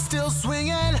I'm still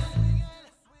swinging.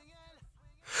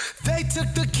 They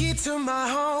took the key to my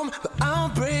home, but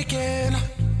I'm breaking.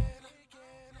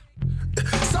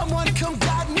 Someone come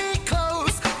guide me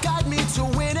close, guide me to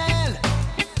winning.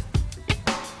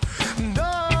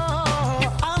 No,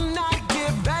 I'm not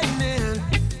giving in.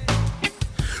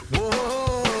 Whoa,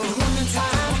 one in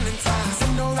time,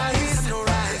 see no rise, no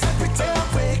rise. Every day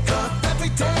I wake up, every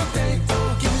day I'm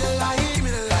thankful. Give me the light, give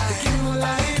me the light, give me more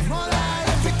life, more life.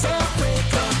 Every day I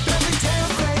wake up, every day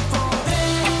I'm grateful. They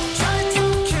try to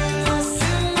kill us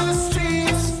in the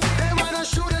streets. They wanna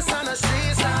shoot us on the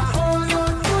streets now. Oh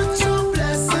Lord, put your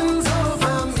blessings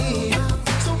over me.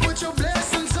 So put your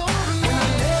blessings over me. When I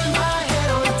lay my head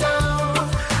on down,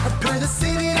 I pray the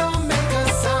city don't make a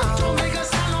sound. Don't make a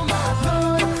sound no more.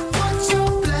 Lord, put your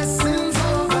blessings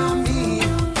over me.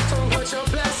 So put your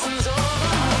blessings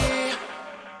over me.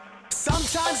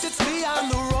 Sometimes it's me on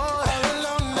the road, all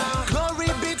alone now. Glory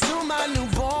be to my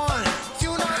newborn.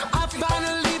 You know I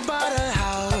finally bought a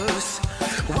house.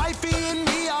 Wifey and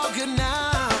me all good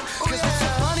now. 'Cause there's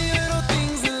some funny little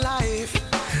things in life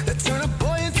that turn a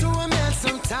boy into a man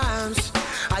sometimes.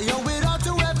 I owe it all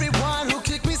to everyone who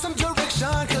kicked me some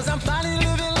direction, 'cause I'm finally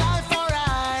living life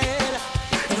alright.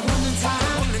 And one in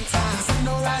time, see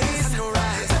no rise, no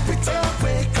rise. Every day I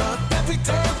wake up, every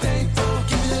day I'm thankful.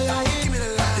 Give me the light, give me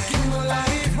the light, give me more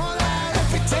life, more life.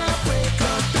 Every day I wake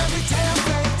up, every day I'm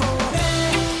grateful. They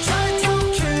try to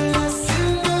kill us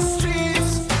in the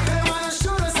streets. They wanna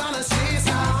shoot us on the streets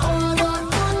now. Oh Lord,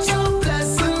 put your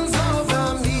blessings over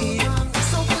me.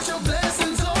 So put your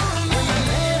blessings over me. When I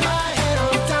lay my head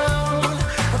on down,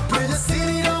 I pray the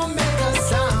city don't make a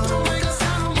sound. Don't make a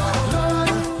sound no more. Lord,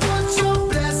 put your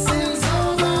blessings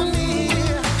over me.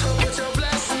 So put your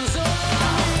blessings over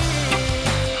me.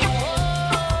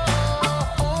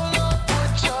 Oh Lord,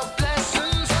 put your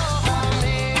blessings over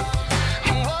me.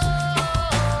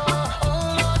 Oh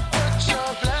Lord, put your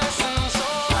blessings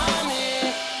over me.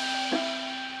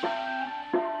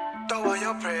 Throw all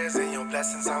your prayers and your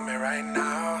blessings on me right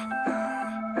now.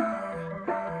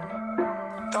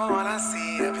 Don't wanna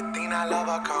see everything I love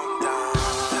will come down.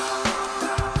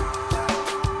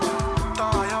 Throw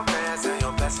all your prayers and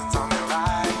your blessings on me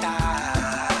right now.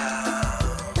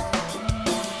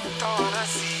 Don't wanna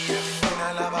see everything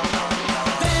I love will come down.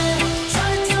 They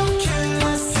try to kill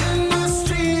us in the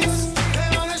streets. They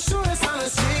wanna shoot us on the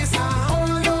streets now. Oh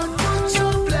Lord, put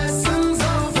your blessings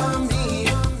over me.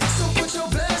 So put your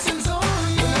blessings over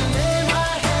me. When I lay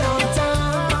my head on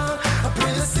down, I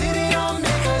pray the city don't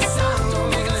make a sound. Don't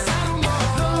make a sound no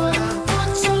more. Lord,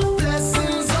 put your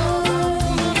blessings over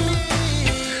me.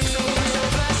 So put your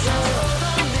blessings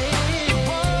over me.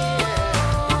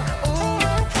 Oh,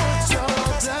 Lord, put your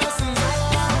blessings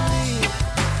over me.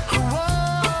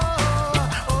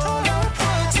 Oh, Lord,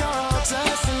 put your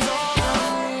blessings over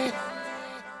me.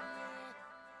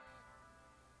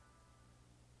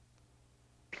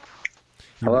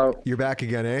 Hello. You're back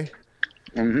again, eh?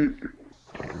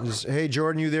 Hey,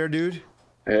 Jordan, you there, dude?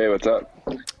 Hey, what's up?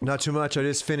 Not too much. I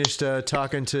just finished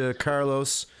talking to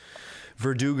Carlos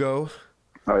Verdugo.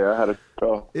 Oh yeah, how'd it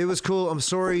go? It was cool. I'm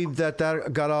sorry that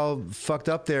got all fucked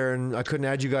up there and I couldn't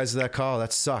add you guys to that call.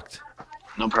 That sucked.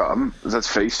 No problem. That's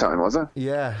FaceTime, was it?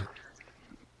 Yeah.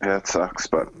 Yeah, it sucks,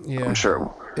 but Yeah. I'm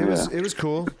sure. It was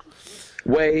cool.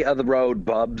 Way of the road,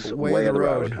 Bubs. Way of the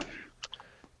road.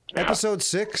 Episode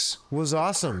 6 was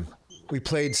awesome. We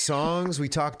played songs. We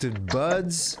talked to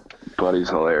Buds. Buddy's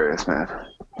hilarious, man.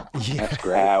 Yeah. That's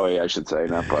great. Howie, I should say,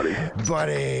 not Buddy.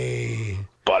 Buddy.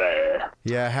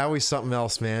 Yeah, Howie's something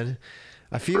else, man.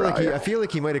 I feel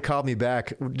like he might have called me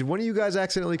back. Did one of you guys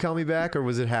accidentally call me back, or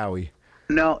was it Howie?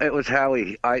 No, it was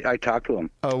Howie. I talked to him.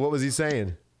 Oh, what was he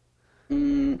saying?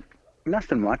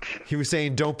 Nothing much. He was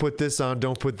saying, "Don't put this on.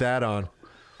 Don't put that on."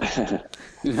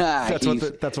 That's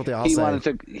what they all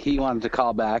say. He wanted to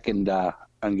call back and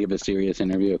give a serious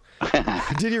interview.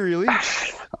 Did he really?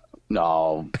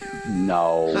 No.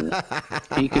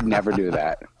 He could never do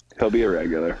that. He'll be a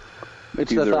regular.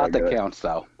 It's the thought that counts,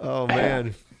 though. Oh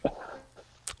man.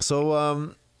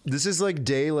 So this is like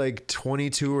day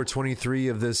 22 or 23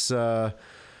 of this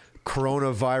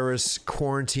coronavirus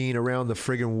quarantine around the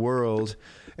friggin' world,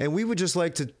 and we would just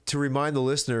like to remind the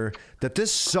listener that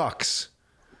this sucks.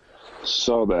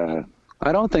 So bad.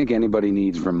 I don't think anybody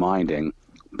needs reminding,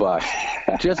 but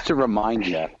just to remind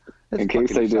you, in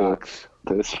case they sucks.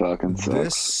 Do, this fucking sucks.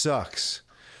 This sucks.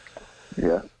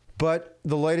 Yeah. But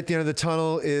the light at the end of the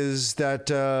tunnel is that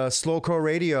Slowcore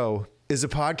Radio is a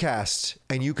podcast,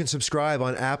 and you can subscribe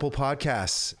on Apple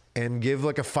Podcasts and give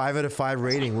like a 5 out of 5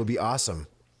 rating. Would be awesome.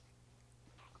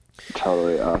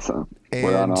 Totally awesome.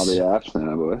 We're on all the apps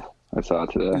now, boys. I saw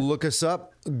it today. Look us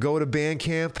up. Go to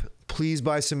Bandcamp. Please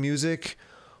buy some music.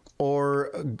 Or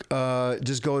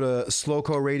just go to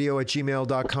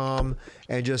slowcoreradio@gmail.com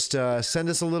and just send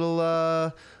us a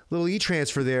little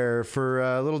e-transfer there for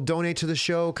a little donate to the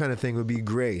show kind of thing would be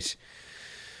great.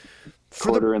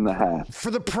 Quarter in the hat.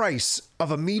 For the price of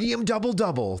a medium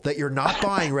double-double that you're not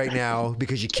buying right now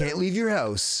because you can't leave your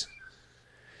house,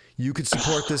 you could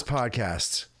support this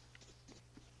podcast.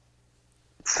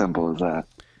 Simple as that.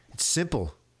 It's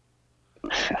simple.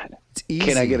 It's easy.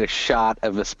 Can I get a shot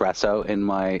of espresso in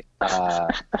my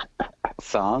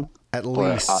song? At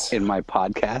least. Or, in my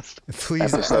podcast?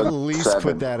 Please, at least 7,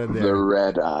 put that in there. The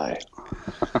red eye.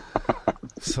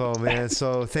 So, man,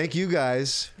 thank you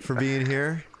guys for being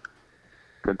here.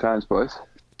 Good times, boys.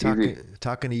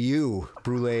 Talking to you,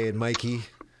 Brule and Mikey.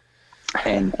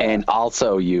 And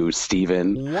also you,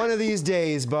 Steven. One of these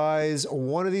days, boys,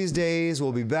 one of these days,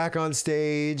 we'll be back on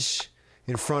stage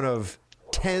in front of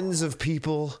tens of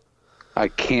people. I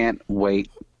can't wait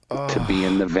to be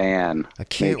in the van. I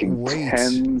can't wait.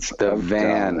 The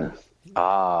van.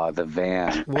 The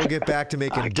van. We'll get back to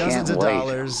making dozens of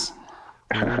dollars.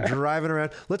 We're driving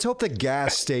around. Let's hope the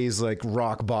gas stays like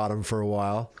rock bottom for a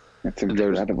while. It's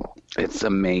incredible. It's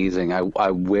amazing.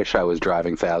 I wish I was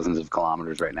driving thousands of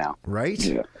kilometers right now. Right?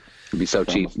 Yeah. It'd be so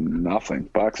cheap. Nothing.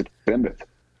 Box of Timbits.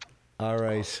 All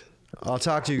right. I'll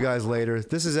talk to you guys later.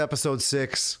 This is episode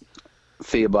 6.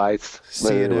 See you, Bites.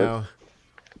 See you now.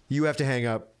 You have to hang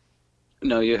up.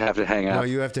 No, you have to hang up. No,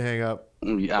 you have to hang up.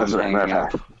 I'm hanging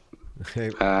up.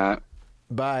 Okay.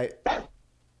 Bye.